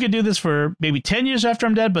you could do this for maybe 10 years after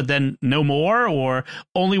I'm dead, but then no more, or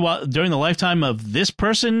only during the lifetime of this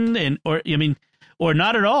person, or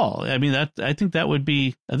not at all. I mean, I think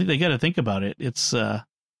they got to think about it. It's a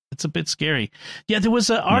bit scary. Yeah, there was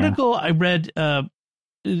an article I read on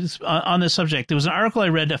this subject. There was an article I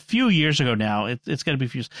read a few years ago now. It's got to be a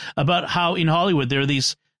few years, about how in Hollywood there are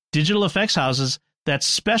these digital effects houses that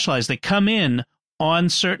specialize. They come in on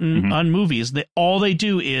certain on movies. All they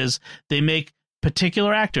do is they make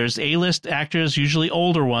particular actors, A-list actors, usually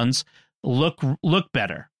older ones, look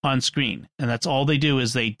better on screen, and that's all they do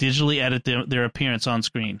is they digitally edit their appearance on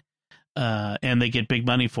screen, and they get big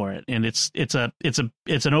money for it. And it's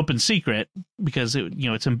an open secret because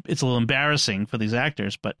it's a little embarrassing for these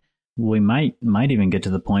actors, but we might even get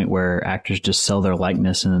to the point where actors just sell their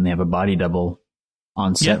likeness and then they have a body double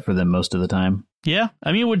on set for them most of the time. Yeah,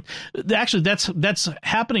 I mean, actually that's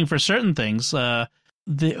happening for certain things. What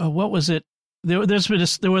was it? There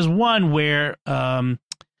was one where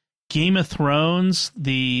Game of Thrones.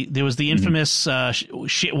 There was the infamous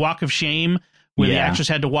Walk of Shame, where the actress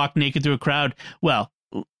had to walk naked through a crowd. Well,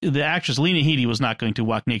 the actress Lena Headey was not going to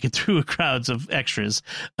walk naked through crowds of extras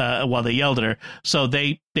while they yelled at her. So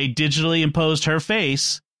they digitally imposed her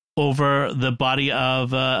face over the body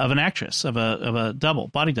of an actress, of a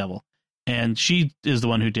body double. And she is the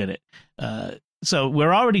one who did it. So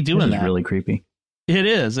we're already doing that. It's really creepy. It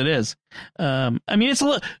is. I mean, it's a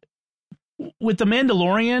little with the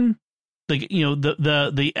Mandalorian, like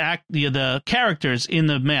the characters in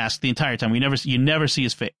the mask the entire time. You never see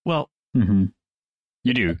his face. Well,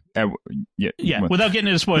 you do. Yeah. Without getting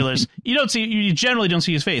into spoilers, you generally don't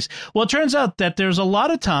see his face. Well, it turns out that there's a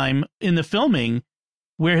lot of time in the filming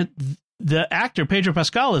where the actor Pedro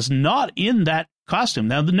Pascal is not in that costume.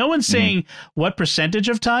 Now, no one's saying what percentage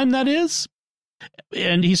of time that is,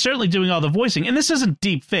 and he's certainly doing all the voicing. And this isn't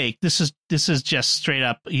deep fake. This is just straight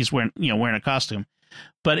up. He's wearing a costume.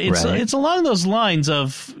 But it's along those lines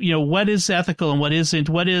of what is ethical and what isn't,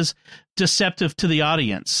 what is deceptive to the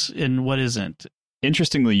audience and what isn't.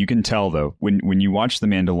 Interestingly, you can tell though when you watch The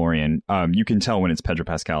Mandalorian, you can tell when it's Pedro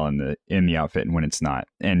Pascal in the outfit and when it's not,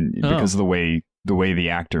 and because of the way the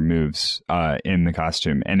actor moves in the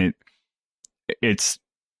costume, and it's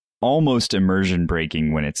almost immersion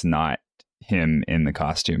breaking when it's not him in the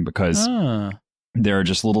costume, because there are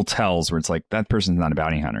just little tells where it's like that person's not a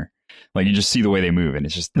bounty hunter. Like you just see the way they move, and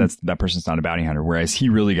it's just that person's not a bounty hunter. Whereas he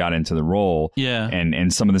really got into the role,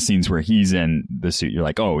 and some of the scenes where he's in the suit, you're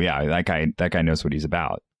like, oh yeah, that guy knows what he's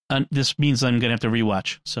about. This means I'm gonna have to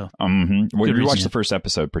rewatch. So rewatch the first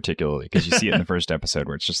episode particularly, because you see it in the first episode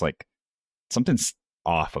where it's just like something's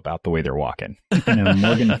off about the way they're walking.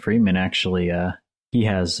 Morgan Freeman actually, he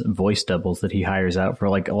has voice doubles that he hires out for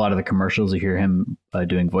like a lot of the commercials you hear him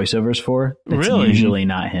doing voiceovers for. It's usually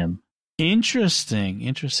not him.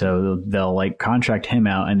 Interesting. So they'll like contract him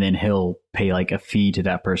out, and then he'll pay like a fee to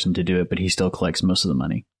that person to do it, but he still collects most of the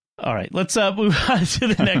money. All right, let's move on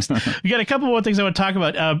to the next. We got a couple more things I want to talk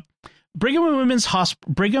about. Brigham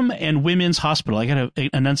and Women's Hospital. I got to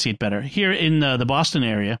enunciate better here in the Boston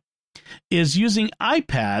area. Is using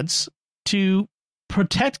iPads to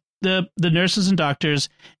protect the nurses and doctors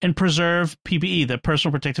and preserve PPE, the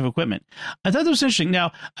personal protective equipment. I thought that was interesting.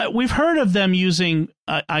 Now, we've heard of them using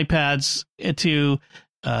iPads to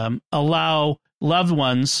allow loved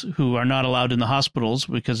ones who are not allowed in the hospitals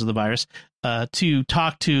because of the virus to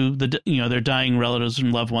talk to their dying relatives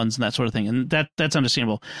and loved ones and that sort of thing. And that's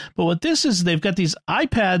understandable. But what this is, they've got these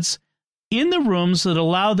iPads in the rooms that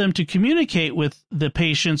allow them to communicate with the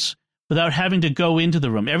patients without having to go into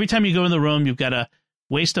the room. Every time you go in the room, you've got to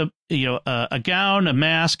waste a gown, a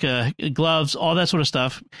mask, gloves, all that sort of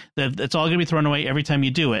stuff. That's all going to be thrown away every time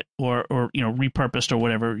you do it, or repurposed or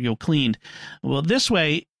whatever, cleaned. Well, this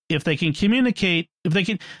way, if they can communicate, if they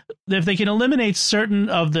can eliminate certain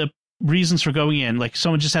of the reasons for going in, like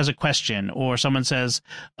someone just has a question, or someone says,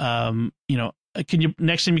 can you,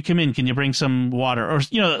 next time you come in, can you bring some water, or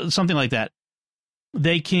something like that,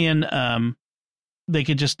 they can they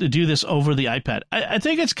could just do this over the iPad. I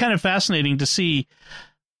think it's kind of fascinating to see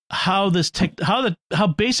how how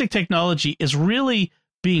basic technology is really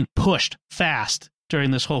being pushed fast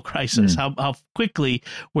during this whole crisis. How quickly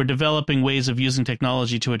we're developing ways of using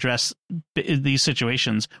technology to address these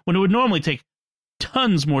situations when it would normally take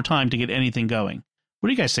tons more time to get anything going. What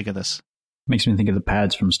do you guys think of this? Makes me think of the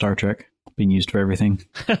pads from Star Trek being used for everything.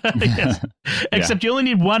 Yes. Except you only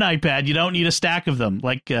need one iPad. You don't need a stack of them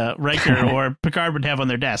like Riker or Picard would have on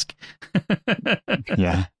their desk.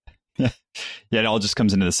 Yeah. It all just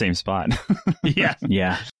comes into the same spot.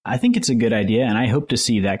 Yeah. I think it's a good idea, and I hope to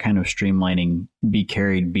see that kind of streamlining be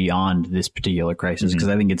carried beyond this particular crisis, because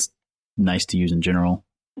I think it's nice to use in general.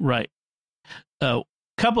 Right.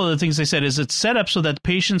 Couple of the things they said is it's set up so that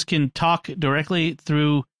patients can talk directly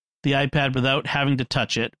through the iPad without having to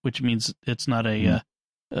touch it, which means it's not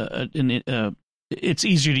it's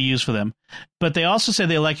easier to use for them. But they also say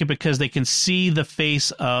they like it because they can see the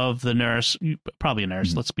face of the nurse, probably a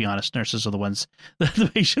nurse. Let's be honest. Nurses are the ones that the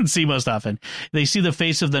patients see most often. They see the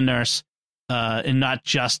face of the nurse and not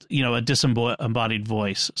just, a disembodied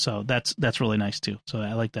voice. So that's really nice too. So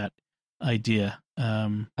I like that idea.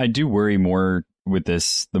 I do worry more with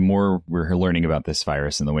this, the more we're learning about this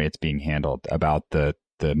virus and the way it's being handled, about the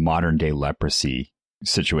modern day leprosy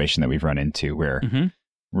situation that we've run into, where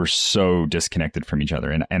we're so disconnected from each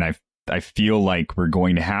other. And I feel like we're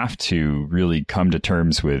going to have to really come to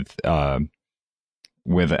terms with some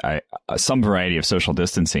variety of social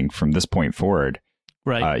distancing from this point forward.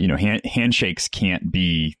 Right. Handshakes can't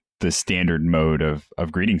be the standard mode of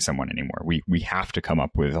greeting someone anymore. We have to come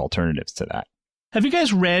up with alternatives to that. Have you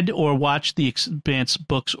guys read or watched the Expanse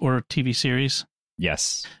books or TV series?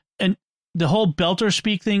 Yes. And the whole Belter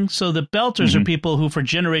speak thing. So the Belters are people who for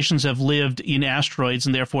generations have lived in asteroids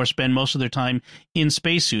and therefore spend most of their time in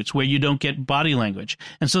spacesuits where you don't get body language.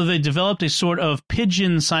 And so they developed a sort of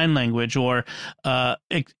pigeon sign language or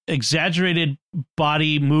exaggerated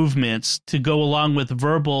body movements to go along with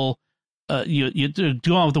verbal, you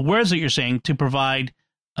go along with the words that you're saying to provide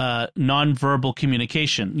nonverbal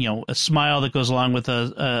communication, a smile that goes along with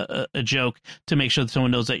a joke to make sure that someone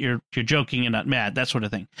knows that you're joking and not mad, that sort of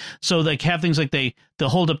thing. So they have things like they'll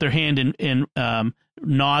hold up their hand and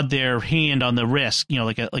nod their hand on the wrist,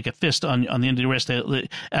 like a fist on the end of the wrist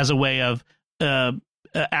as a way of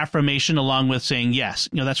affirmation along with saying yes,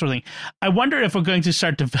 that sort of thing. I wonder if we're going to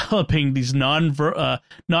start developing these nonverbal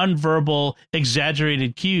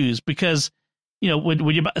exaggerated cues because,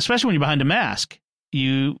 especially when you're behind a mask,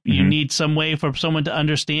 you need some way for someone to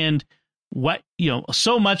understand what,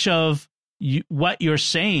 so much of what you're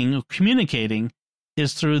saying or communicating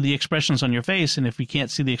is through the expressions on your face. And if you can't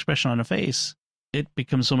see the expression on a face, it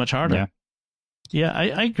becomes so much harder. Yeah,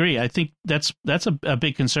 I agree. I think that's a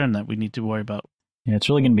big concern that we need to worry about. Yeah, it's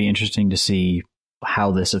really going to be interesting to see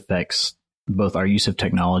how this affects both our use of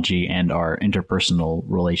technology and our interpersonal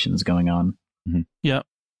relations going on. Yeah,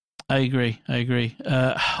 I agree.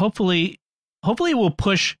 Hopefully it will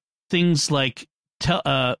push things like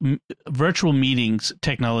virtual meetings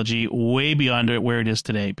technology way beyond where it is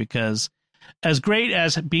today, because as great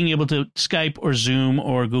as being able to Skype or Zoom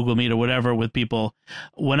or Google Meet or whatever with people,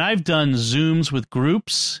 when I've done Zooms with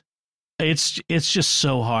groups, it's just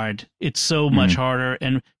so hard. It's so much harder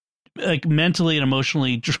and like mentally and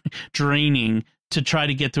emotionally draining to try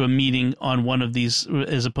to get through a meeting on one of these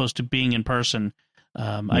as opposed to being in person.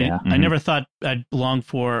 I never thought I'd belong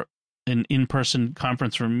for an in-person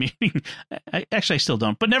conference room meeting. I still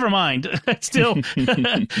don't, but never mind. Still,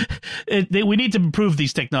 we need to improve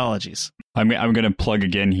these technologies. I'm going to plug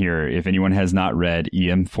again here. If anyone has not read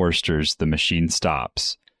E.M. Forster's The Machine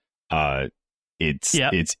Stops,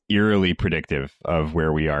 it's eerily predictive of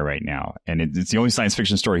where we are right now. And it's the only science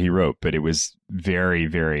fiction story he wrote, but it was very,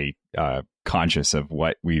 very conscious of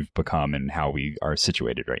what we've become and how we are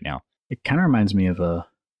situated right now. It kind of reminds me of a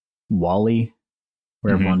WALL-E,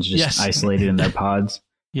 where everyone's just isolated in their pods.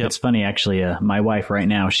 It's funny, actually. My wife right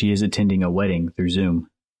now, she is attending a wedding through Zoom.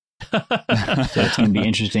 So it's going to be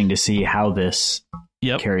interesting to see how this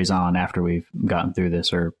carries on after we've gotten through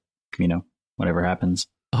this, or, whatever happens.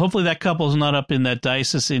 Hopefully that couple's not up in that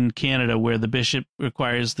diocese in Canada where the bishop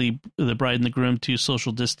requires the bride and the groom to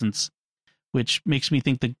social distance, which makes me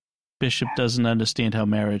think the bishop doesn't understand how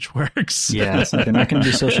marriage works. Yeah, so they're not going to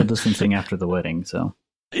do social distancing after the wedding, so...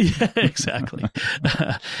 Yeah, exactly.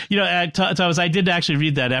 Thomas, I did actually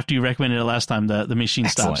read that after you recommended it last time, the Machine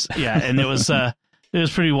Stops. Yeah, and it was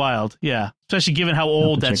pretty wild. Yeah, especially given how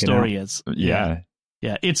old that story is. Yeah.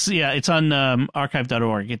 It's on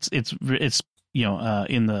archive.org. It's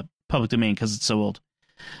in the public domain because it's so old.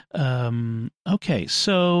 Okay,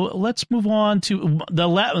 so let's move on to the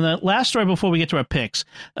last story before we get to our picks,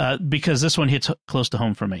 because this one hits close to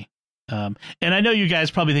home for me. And I know you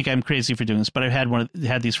guys probably think I'm crazy for doing this, but I've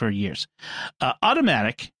had these for years.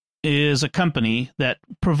 Automatic is a company that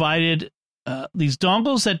provided these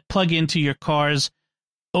dongles that plug into your car's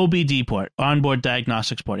OBD port, onboard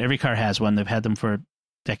diagnostics port. Every car has one. They've had them for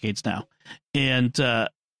decades now. And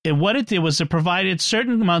what it did was it provided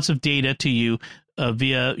certain amounts of data to you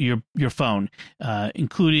via your phone,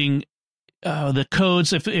 including the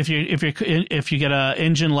codes. If you get a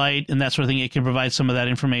engine light and that sort of thing, it can provide some of that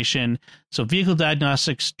information. So vehicle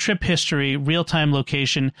diagnostics, trip history, real time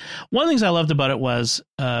location. One of the things I loved about it was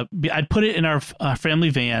I'd put it in our family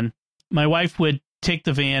van. My wife would take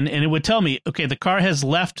the van and it would tell me, okay, the car has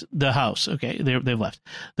left the house. Okay, they've left.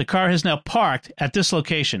 The car has now parked at this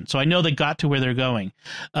location. So I know they got to where they're going.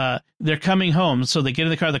 They're coming home. So they get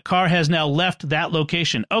in the car. The car has now left that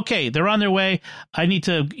location. Okay, they're on their way. I need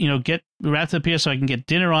to, get wrapped up here so I can get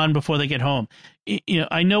dinner on before they get home.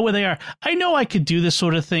 I know where they are. I know I could do this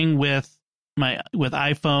sort of thing with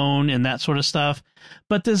iPhone and that sort of stuff.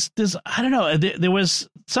 But there's I don't know. There was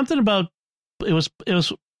something about it was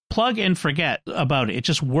plug and forget about it. It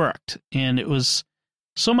just worked, and it was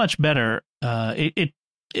so much better.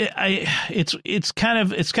 It's kind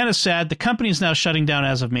of sad. The company is now shutting down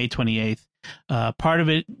as of May 28th. Part of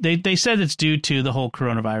it, they said it's due to the whole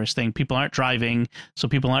coronavirus thing. People aren't driving, so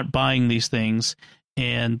people aren't buying these things,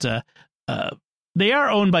 and they are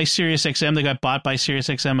owned by SiriusXM. They got bought by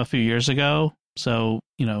SiriusXM a few years ago, so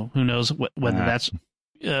who knows whether that's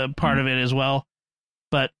part of it as well.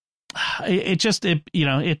 But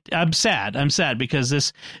I'm sad because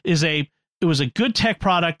it was a good tech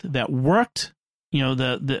product that worked.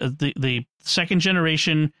 The second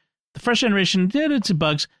generation, the first generation did its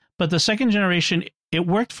bugs, but the second generation, it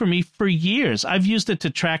worked for me for years. I've used it to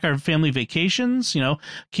track our family vacations,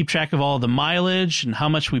 keep track of all the mileage and how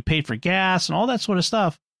much we paid for gas and all that sort of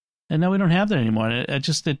stuff. And now we don't have that anymore.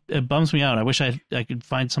 It bums me out. I wish I could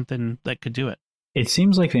find something that could do it. It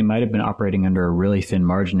seems like they might have been operating under a really thin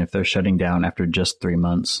margin if they're shutting down after just 3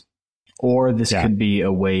 months. Or this could be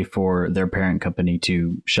a way for their parent company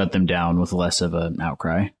to shut them down with less of an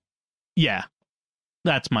outcry. Yeah,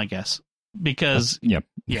 that's my guess. Because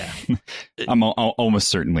I'm almost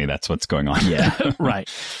certainly that's what's going on. Yeah, right.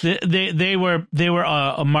 They were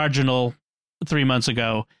a marginal 3 months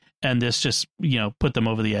ago, and this just put them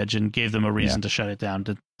over the edge and gave them a reason to shut it down,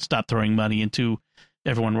 to stop throwing money into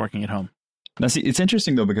everyone working at home. Now, see, it's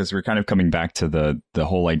interesting, though, because we're kind of coming back to the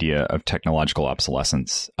whole idea of technological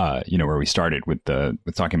obsolescence, where we started with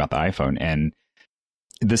talking about the iPhone. And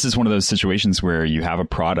this is one of those situations where you have a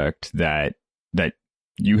product that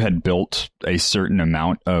you had built a certain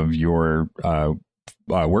amount of your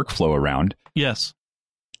workflow around. Yes.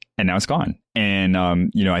 And now it's gone. And,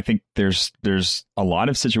 I think there's a lot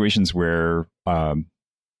of situations where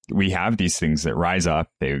we have these things that rise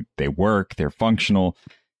up, they work, they're functional,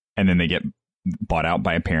 and then they get bought out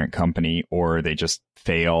by a parent company, or they just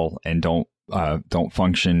fail and don't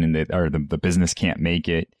function, and the business can't make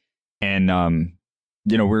it. And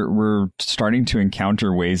we're starting to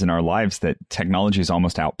encounter ways in our lives that technology is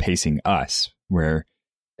almost outpacing us, where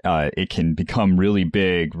it can become really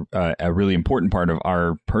big, a really important part of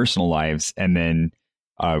our personal lives, and then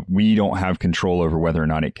we don't have control over whether or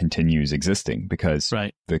not it continues existing because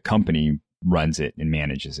the company runs it and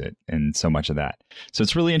manages it, and so much of that. So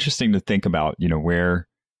it's really interesting to think about, where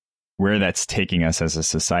that's taking us as a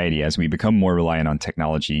society. As we become more reliant on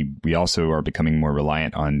technology, we also are becoming more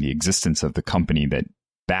reliant on the existence of the company that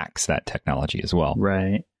backs that technology as well.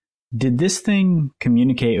 Right. Did this thing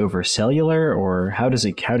communicate over cellular, or how does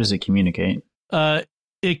it communicate?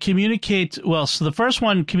 It communicates, so the first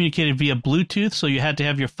one communicated via Bluetooth, so you had to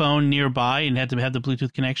have your phone nearby and had to have the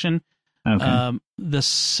Bluetooth connection. Okay. The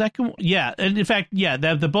second, and in fact,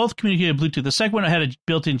 they both communicated Bluetooth. The second one had a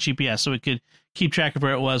built-in GPS, so it could keep track of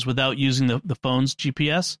where it was without using the phone's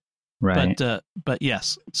GPS. Right. But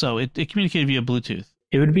yes, so it communicated via Bluetooth.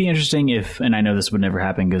 It would be interesting if, and I know this would never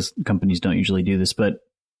happen because companies don't usually do this, but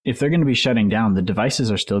if they're going to be shutting down, the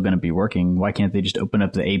devices are still going to be working. Why can't they just open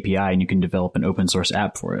up the API and you can develop an open source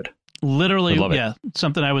app for it? Literally,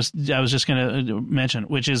 something I was just going to mention,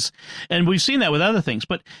 which is, and we've seen that with other things.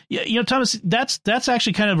 But Thomas, that's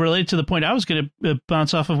actually kind of related to the point I was going to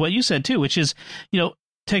bounce off of what you said too, which is,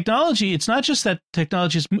 technology. It's not just that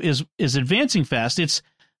technology is advancing fast. It's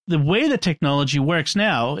the way that technology works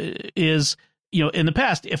now is, in the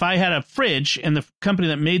past, if I had a fridge and the company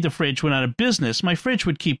that made the fridge went out of business, my fridge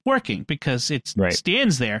would keep working because it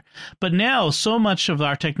stands there. But now so much of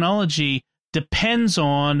our technology depends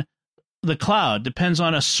on the cloud, depends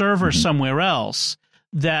on a server somewhere else,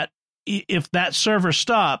 that if that server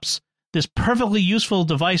stops, this perfectly useful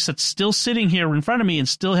device that's still sitting here in front of me and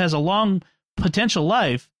still has a long potential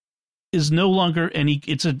life is no longer any,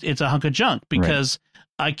 it's a hunk of junk, because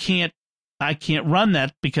I can't run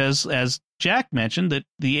that, because as Jack mentioned, that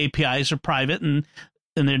the APIs are private and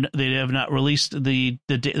they have not released the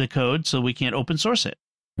code, so we can't open source it.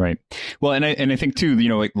 Right. Well, and I think too,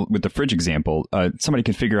 like with the fridge example, somebody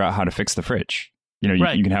can figure out how to fix the fridge. You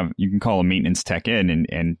can call a maintenance tech in,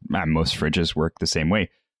 and most fridges work the same way.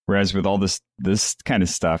 Whereas with all this kind of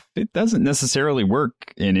stuff, it doesn't necessarily work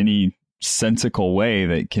in any sensical way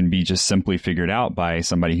that can be just simply figured out by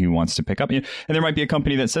somebody who wants to pick up. And there might be a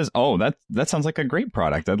company that says, "Oh, that sounds like a great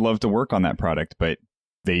product. I'd love to work on that product," but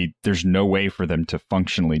there's no way for them to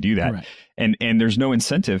functionally do that. Right. And there's no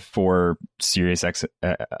incentive for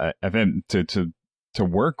SiriusXM to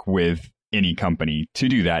work with any company to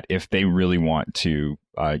do that if they really want to,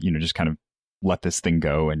 just kind of let this thing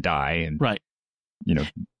go and die. And,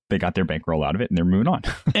 they got their bankroll out of it and they're moving on.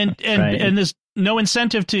 and there's no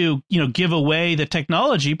incentive to, give away the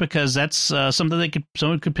technology, because that's something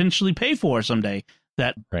someone could potentially pay for someday,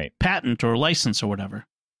 that patent or license or whatever.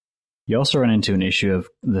 You also run into an issue of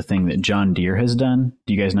the thing that John Deere has done.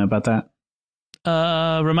 Do you guys know about that?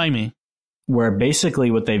 Remind me. Where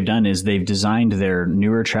basically what they've done is they've designed their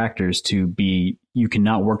newer tractors to be, you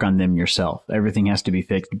cannot work on them yourself. Everything has to be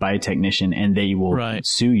fixed by a technician, and they will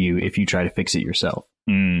sue you if you try to fix it yourself.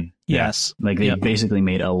 Yes. Like they basically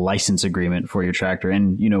made a license agreement for your tractor.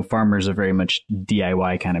 And, farmers are very much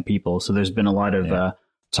DIY kind of people. So there's been a lot of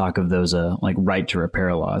talk of those like right to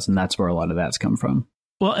repair laws. And that's where a lot of that's come from.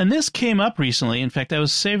 Well, and this came up recently. In fact, I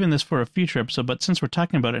was saving this for a future episode, but since we're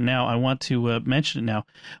talking about it now, I want to mention it now.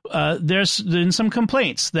 There's been some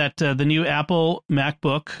complaints that the new Apple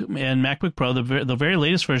MacBook and MacBook Pro, the very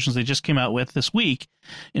latest versions they just came out with this week,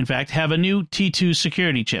 in fact, have a new T2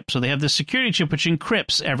 security chip. So they have this security chip which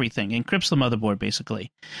encrypts everything, encrypts the motherboard,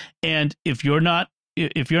 basically. And if you're not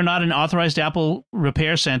an authorized Apple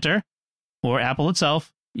repair center or Apple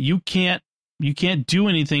itself, you can't do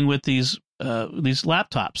anything with these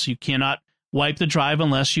laptops. You cannot wipe the drive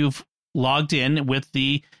unless you've logged in with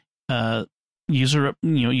the user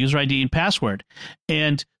ID and password.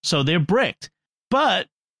 And so they're bricked. But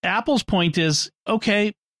Apple's point is,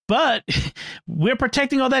 okay, but we're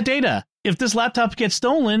protecting all that data. If this laptop gets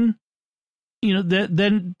stolen,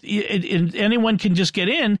 then anyone can just get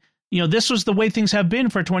in. This was the way things have been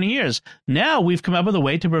for 20 years. Now we've come up with a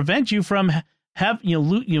way to prevent you from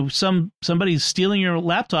somebody stealing your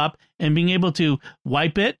laptop and being able to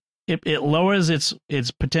wipe it. It lowers its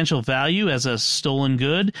potential value as a stolen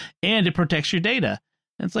good, and it protects your data.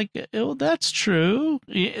 And it's like, well, that's true.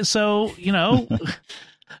 So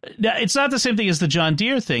it's not the same thing as the John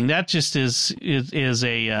Deere thing. That just is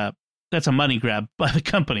that's a money grab by the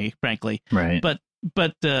company, frankly. Right. But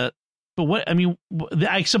what I mean,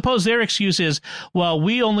 I suppose their excuse is, well,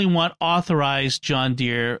 we only want authorized John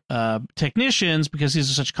Deere technicians because these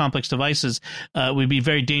are such complex devices. It would be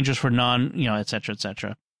very dangerous for et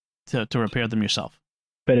cetera, to repair them yourself.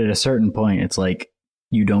 But at a certain point, it's like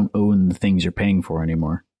you don't own the things you're paying for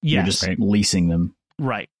anymore. Yes. You're just leasing them.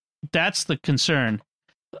 Right. That's the concern.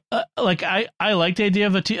 I like the idea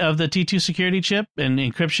of the T2 security chip and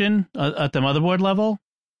encryption at the motherboard level,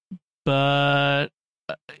 but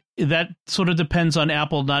that sort of depends on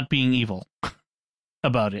Apple not being evil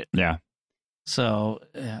about it. Yeah. So,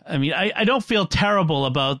 I mean, I don't feel terrible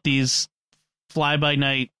about these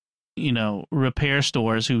fly-by-night, repair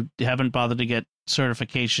stores who haven't bothered to get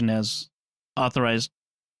certification as authorized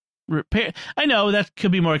repair. I know that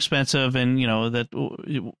could be more expensive, and,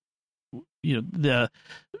 the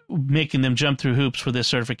making them jump through hoops for this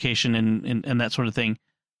certification and that sort of thing.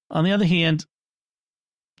 On the other hand,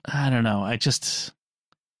 I don't know. I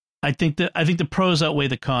think the pros outweigh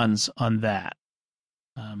the cons on that.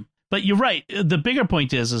 But you're right. The bigger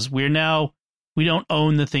point is we don't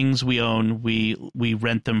own the things we own. We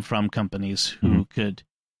rent them from companies who could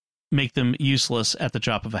make them useless at the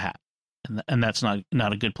drop of a hat, and that's not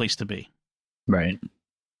a good place to be. Right.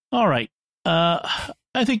 All right.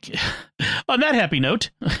 I think on that happy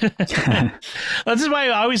note, this is why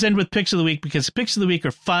I always end with picks of the week, because picks of the week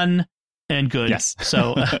are fun and good. Yes.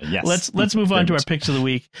 So yes. let's move on to our picks of the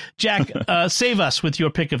week. Jack, save us with your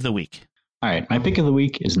pick of the week. All right. My pick of the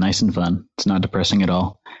week is nice and fun. It's not depressing at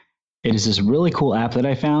all. It is this really cool app that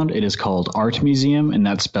I found. It is called Art Museum, and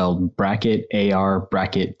that's spelled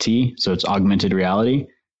AR_T. So it's augmented reality.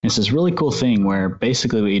 It's this really cool thing where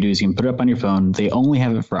basically what you do is you can put it up on your phone. They only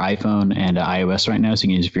have it for iPhone and iOS right now, so you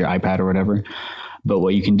can use it for your iPad or whatever. But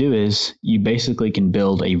what you can do is you basically can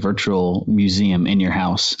build a virtual museum in your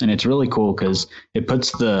house. And it's really cool because it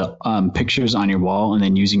puts the pictures on your wall, and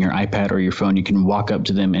then using your iPad or your phone, you can walk up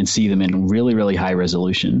to them and see them in really, really high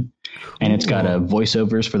resolution. And it's got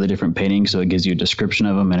voiceovers for the different paintings. So it gives you a description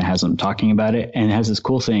of them and it has them talking about it. And it has this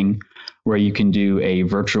cool thing where you can do a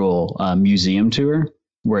virtual museum tour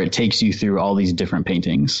where it takes you through all these different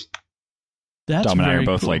paintings. That's Dom and I are very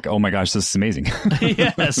both cool. like, oh my gosh, this is amazing.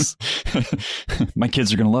 Yes. My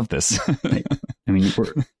kids are going to love this. I mean,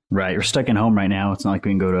 we're stuck in home right now. It's not like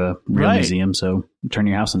we can go to a real museum. So turn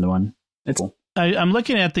your house into one. It's cool. I'm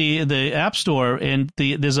looking at the App Store, and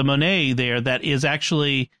there's a Monet there that is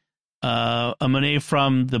actually a Monet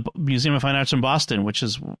from the Museum of Fine Arts in Boston, which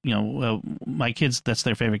is, my kids, that's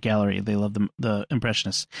their favorite gallery. They love the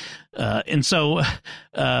Impressionists. And so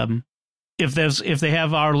if they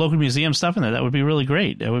have our local museum stuff in there, that would be really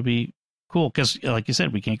great. That would be cool because, like you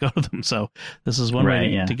said, we can't go to them. So this is one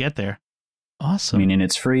way to get there. Awesome. I mean, and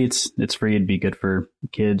it's free. It's free. It'd be good for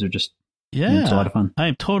kids or just, it's a lot of fun.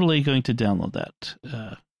 I'm totally going to download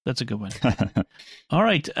that. That's a good one. All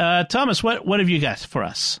right. Thomas, what have you got for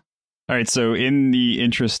us? All right, so in the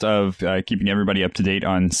interest of keeping everybody up to date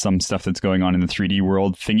on some stuff that's going on in the 3D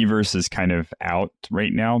world, Thingiverse is kind of out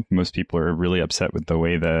right now. Most people are really upset with the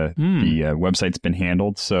way the website's been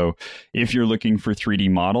handled. So if you're looking for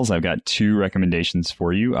 3D models, I've got 2 recommendations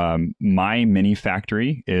for you. My Mini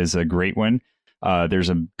Factory is a great one. There's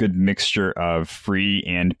a good mixture of free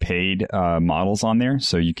and paid models on there.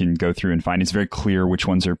 So you can go through and find, it's very clear which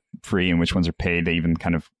ones are free and which ones are paid. They even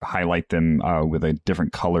kind of highlight them with a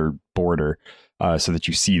different color border so that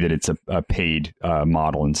you see that it's a paid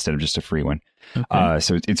model instead of just a free one. Okay.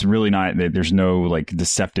 So it's really not, there's no like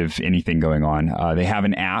deceptive anything going on. They have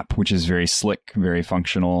an app, which is very slick, very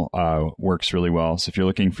functional, works really well. So if you're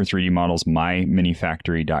looking for 3D models,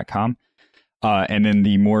 myminifactory.com. And then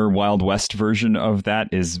the more Wild West version of that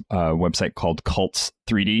is a website called Cults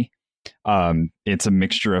 3D. It's a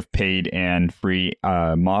mixture of paid and free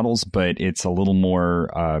models, but it's a little more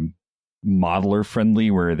modeler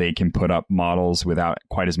friendly, where they can put up models without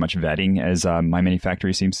quite as much vetting as My Mini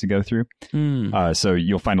Factory seems to go through. So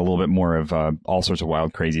you'll find a little bit more of all sorts of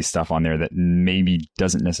wild, crazy stuff on there that maybe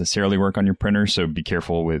doesn't necessarily work on your printer. So be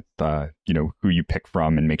careful with who you pick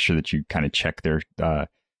from, and make sure that you kind of check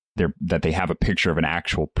that they have a picture of an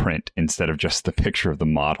actual print instead of just the picture of the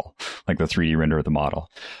model, like the 3D render of the model.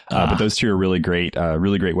 But those 2 are really great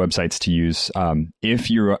websites to use.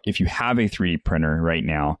 If you have a 3D printer right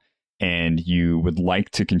now and you would like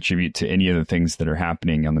to contribute to any of the things that are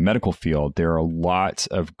happening on the medical field, there are lots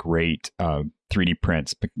of great 3D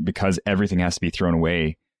prints because everything has to be thrown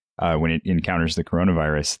away when it encounters the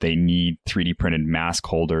coronavirus. They need 3D printed mask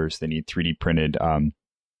holders. They need 3D printed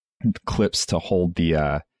clips to hold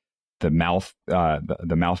the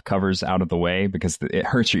mouth covers out of the way, because it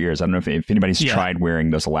hurts your ears. I don't know if anybody's tried wearing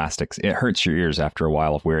those elastics. It hurts your ears after a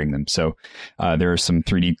while of wearing them. So there are some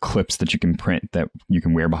 3D clips that you can print that you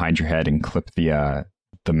can wear behind your head and clip the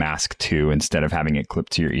mask to, instead of having it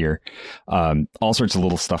clipped to your ear. All sorts of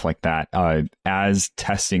little stuff like that. As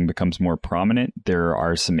testing becomes more prominent, there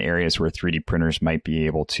are some areas where 3D printers might be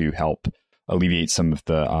able to help alleviate some of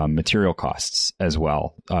the material costs as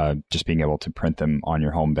well. Just being able to print them on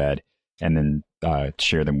your home bed and then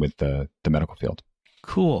share them with the medical field.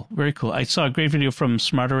 Cool. Very cool. I saw a great video from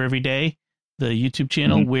Smarter Every Day, the YouTube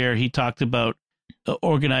channel, where he talked about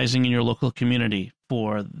organizing in your local community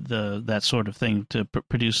for that sort of thing, to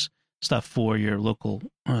produce stuff for your local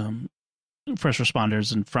first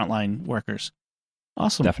responders and frontline workers.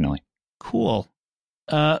 Awesome. Definitely. Cool.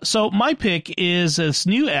 So my pick is this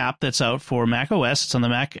new app that's out for Mac OS. It's on the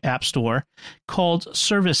Mac App Store, called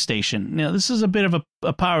Service Station. Now, this is a bit of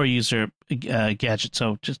a power user gadget,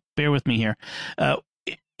 so just bear with me here.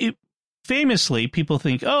 Famously, people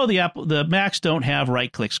think, the Macs don't have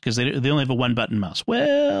right clicks because they only have a 1-button mouse.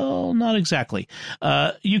 Well, not exactly.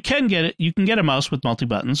 You can get it. You can get a mouse with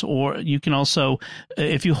multi-buttons, or you can also,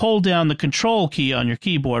 if you hold down the Control key on your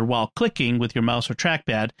keyboard while clicking with your mouse or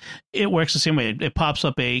trackpad, it works the same way. It pops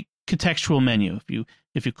up a contextual menu.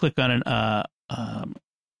 If you click on a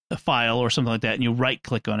file or something like that, and you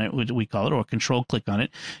right-click on it, we call it, or Control-click on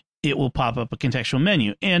it, it will pop up a contextual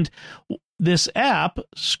menu. And this app,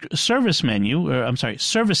 Service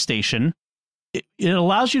Station, it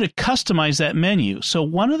allows you to customize that menu. So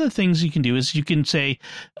one of the things you can do is you can say,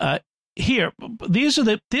 here, these are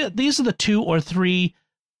the 2 or 3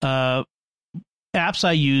 apps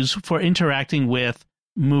I use for interacting with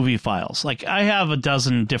movie files. Like, I have a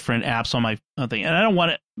dozen different apps on my thing, and I don't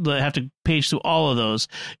want to have to page through all of those.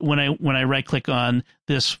 When I right click on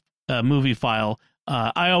this movie file,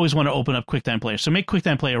 I always want to open up QuickTime Player. So make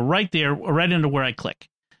QuickTime Player right there, right under where I click.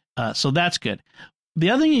 So that's good.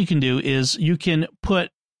 The other thing you can do is you can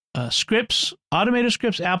put scripts, automated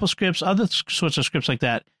scripts, Apple scripts, other sorts of scripts like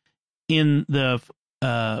that in the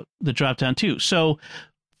drop-down too. So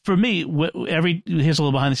for me, here's a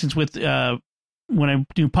little behind the scenes with when I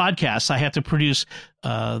do podcasts, I have to produce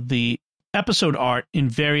the episode art in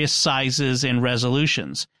various sizes and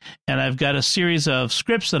resolutions. And I've got a series of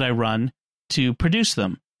scripts that I run to produce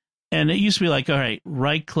them. And it used to be like, all right,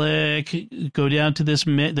 right click, go down to this,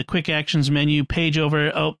 the quick actions menu, page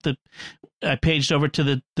over. I paged over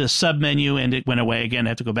to the sub menu and it went away again.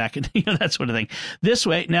 I have to go back and that sort of thing. This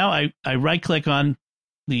way, now I right click on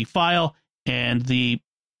the file and the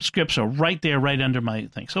scripts are right there, right under my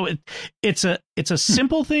thing. So it's a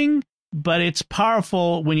simple thing, but it's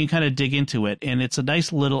powerful when you kind of dig into it. And it's a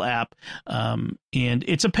nice little app. And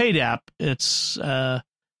it's a paid app. It's a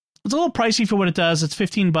little pricey for what it does. It's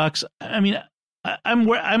 $15. I mean,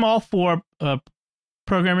 I'm all for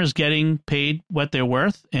programmers getting paid what they're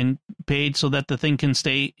worth and paid so that the thing can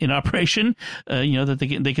stay in operation. That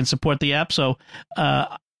they can support the app. So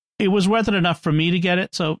it was worth it enough for me to get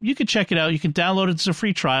it. So you can check it out. You can download it. It's a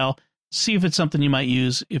free trial. See if it's something you might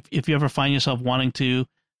use. If you ever find yourself wanting to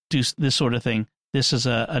do this sort of thing, this is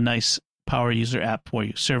a nice power user app for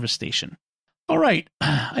you. Service Station. All right.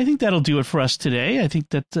 I think that'll do it for us today. I think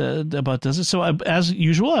that about does it. So as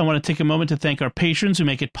usual, I want to take a moment to thank our patrons who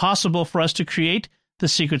make it possible for us to create the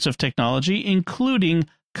Secrets of Technology, including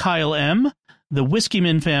Kyle M., the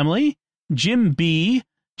Whiskeyman family, Jim B.,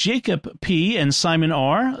 Jacob P., and Simon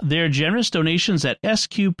R. Their generous donations at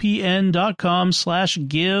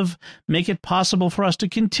sqpn.com/give make it possible for us to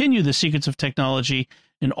continue the Secrets of Technology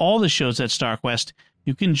and all the shows at StarQuest.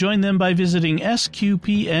 You can join them by visiting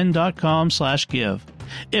sqpn.com/give.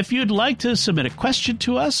 If you'd like to submit a question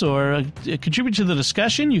to us or contribute to the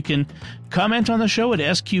discussion, you can comment on the show at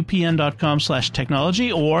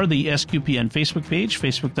sqpn.com/technology or the SQPN Facebook page,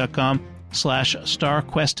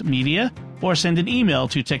 facebook.com/StarQuestMedia, or send an email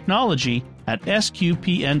to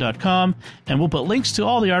technology@sqpn.com, and we'll put links to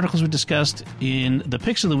all the articles we discussed in the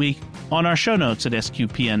Picks of the Week on our show notes at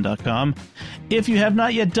sqpn.com. If you have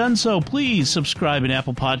not yet done so, please subscribe in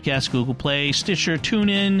Apple Podcasts, Google Play, Stitcher,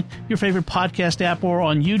 TuneIn, your favorite podcast app, or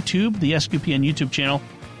on YouTube, the SQPN YouTube channel,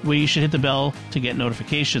 where you should hit the bell to get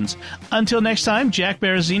notifications. Until next time, Jack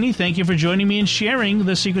Barazzini, thank you for joining me and sharing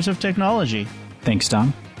the Secrets of Technology. Thanks,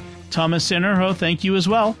 Tom. Thomas Sinnerho, thank you as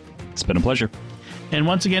well. It's been a pleasure. And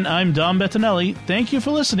once again, I'm Dom Bettinelli. Thank you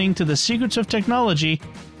for listening to the Secrets of Technology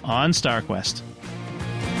on StarQuest.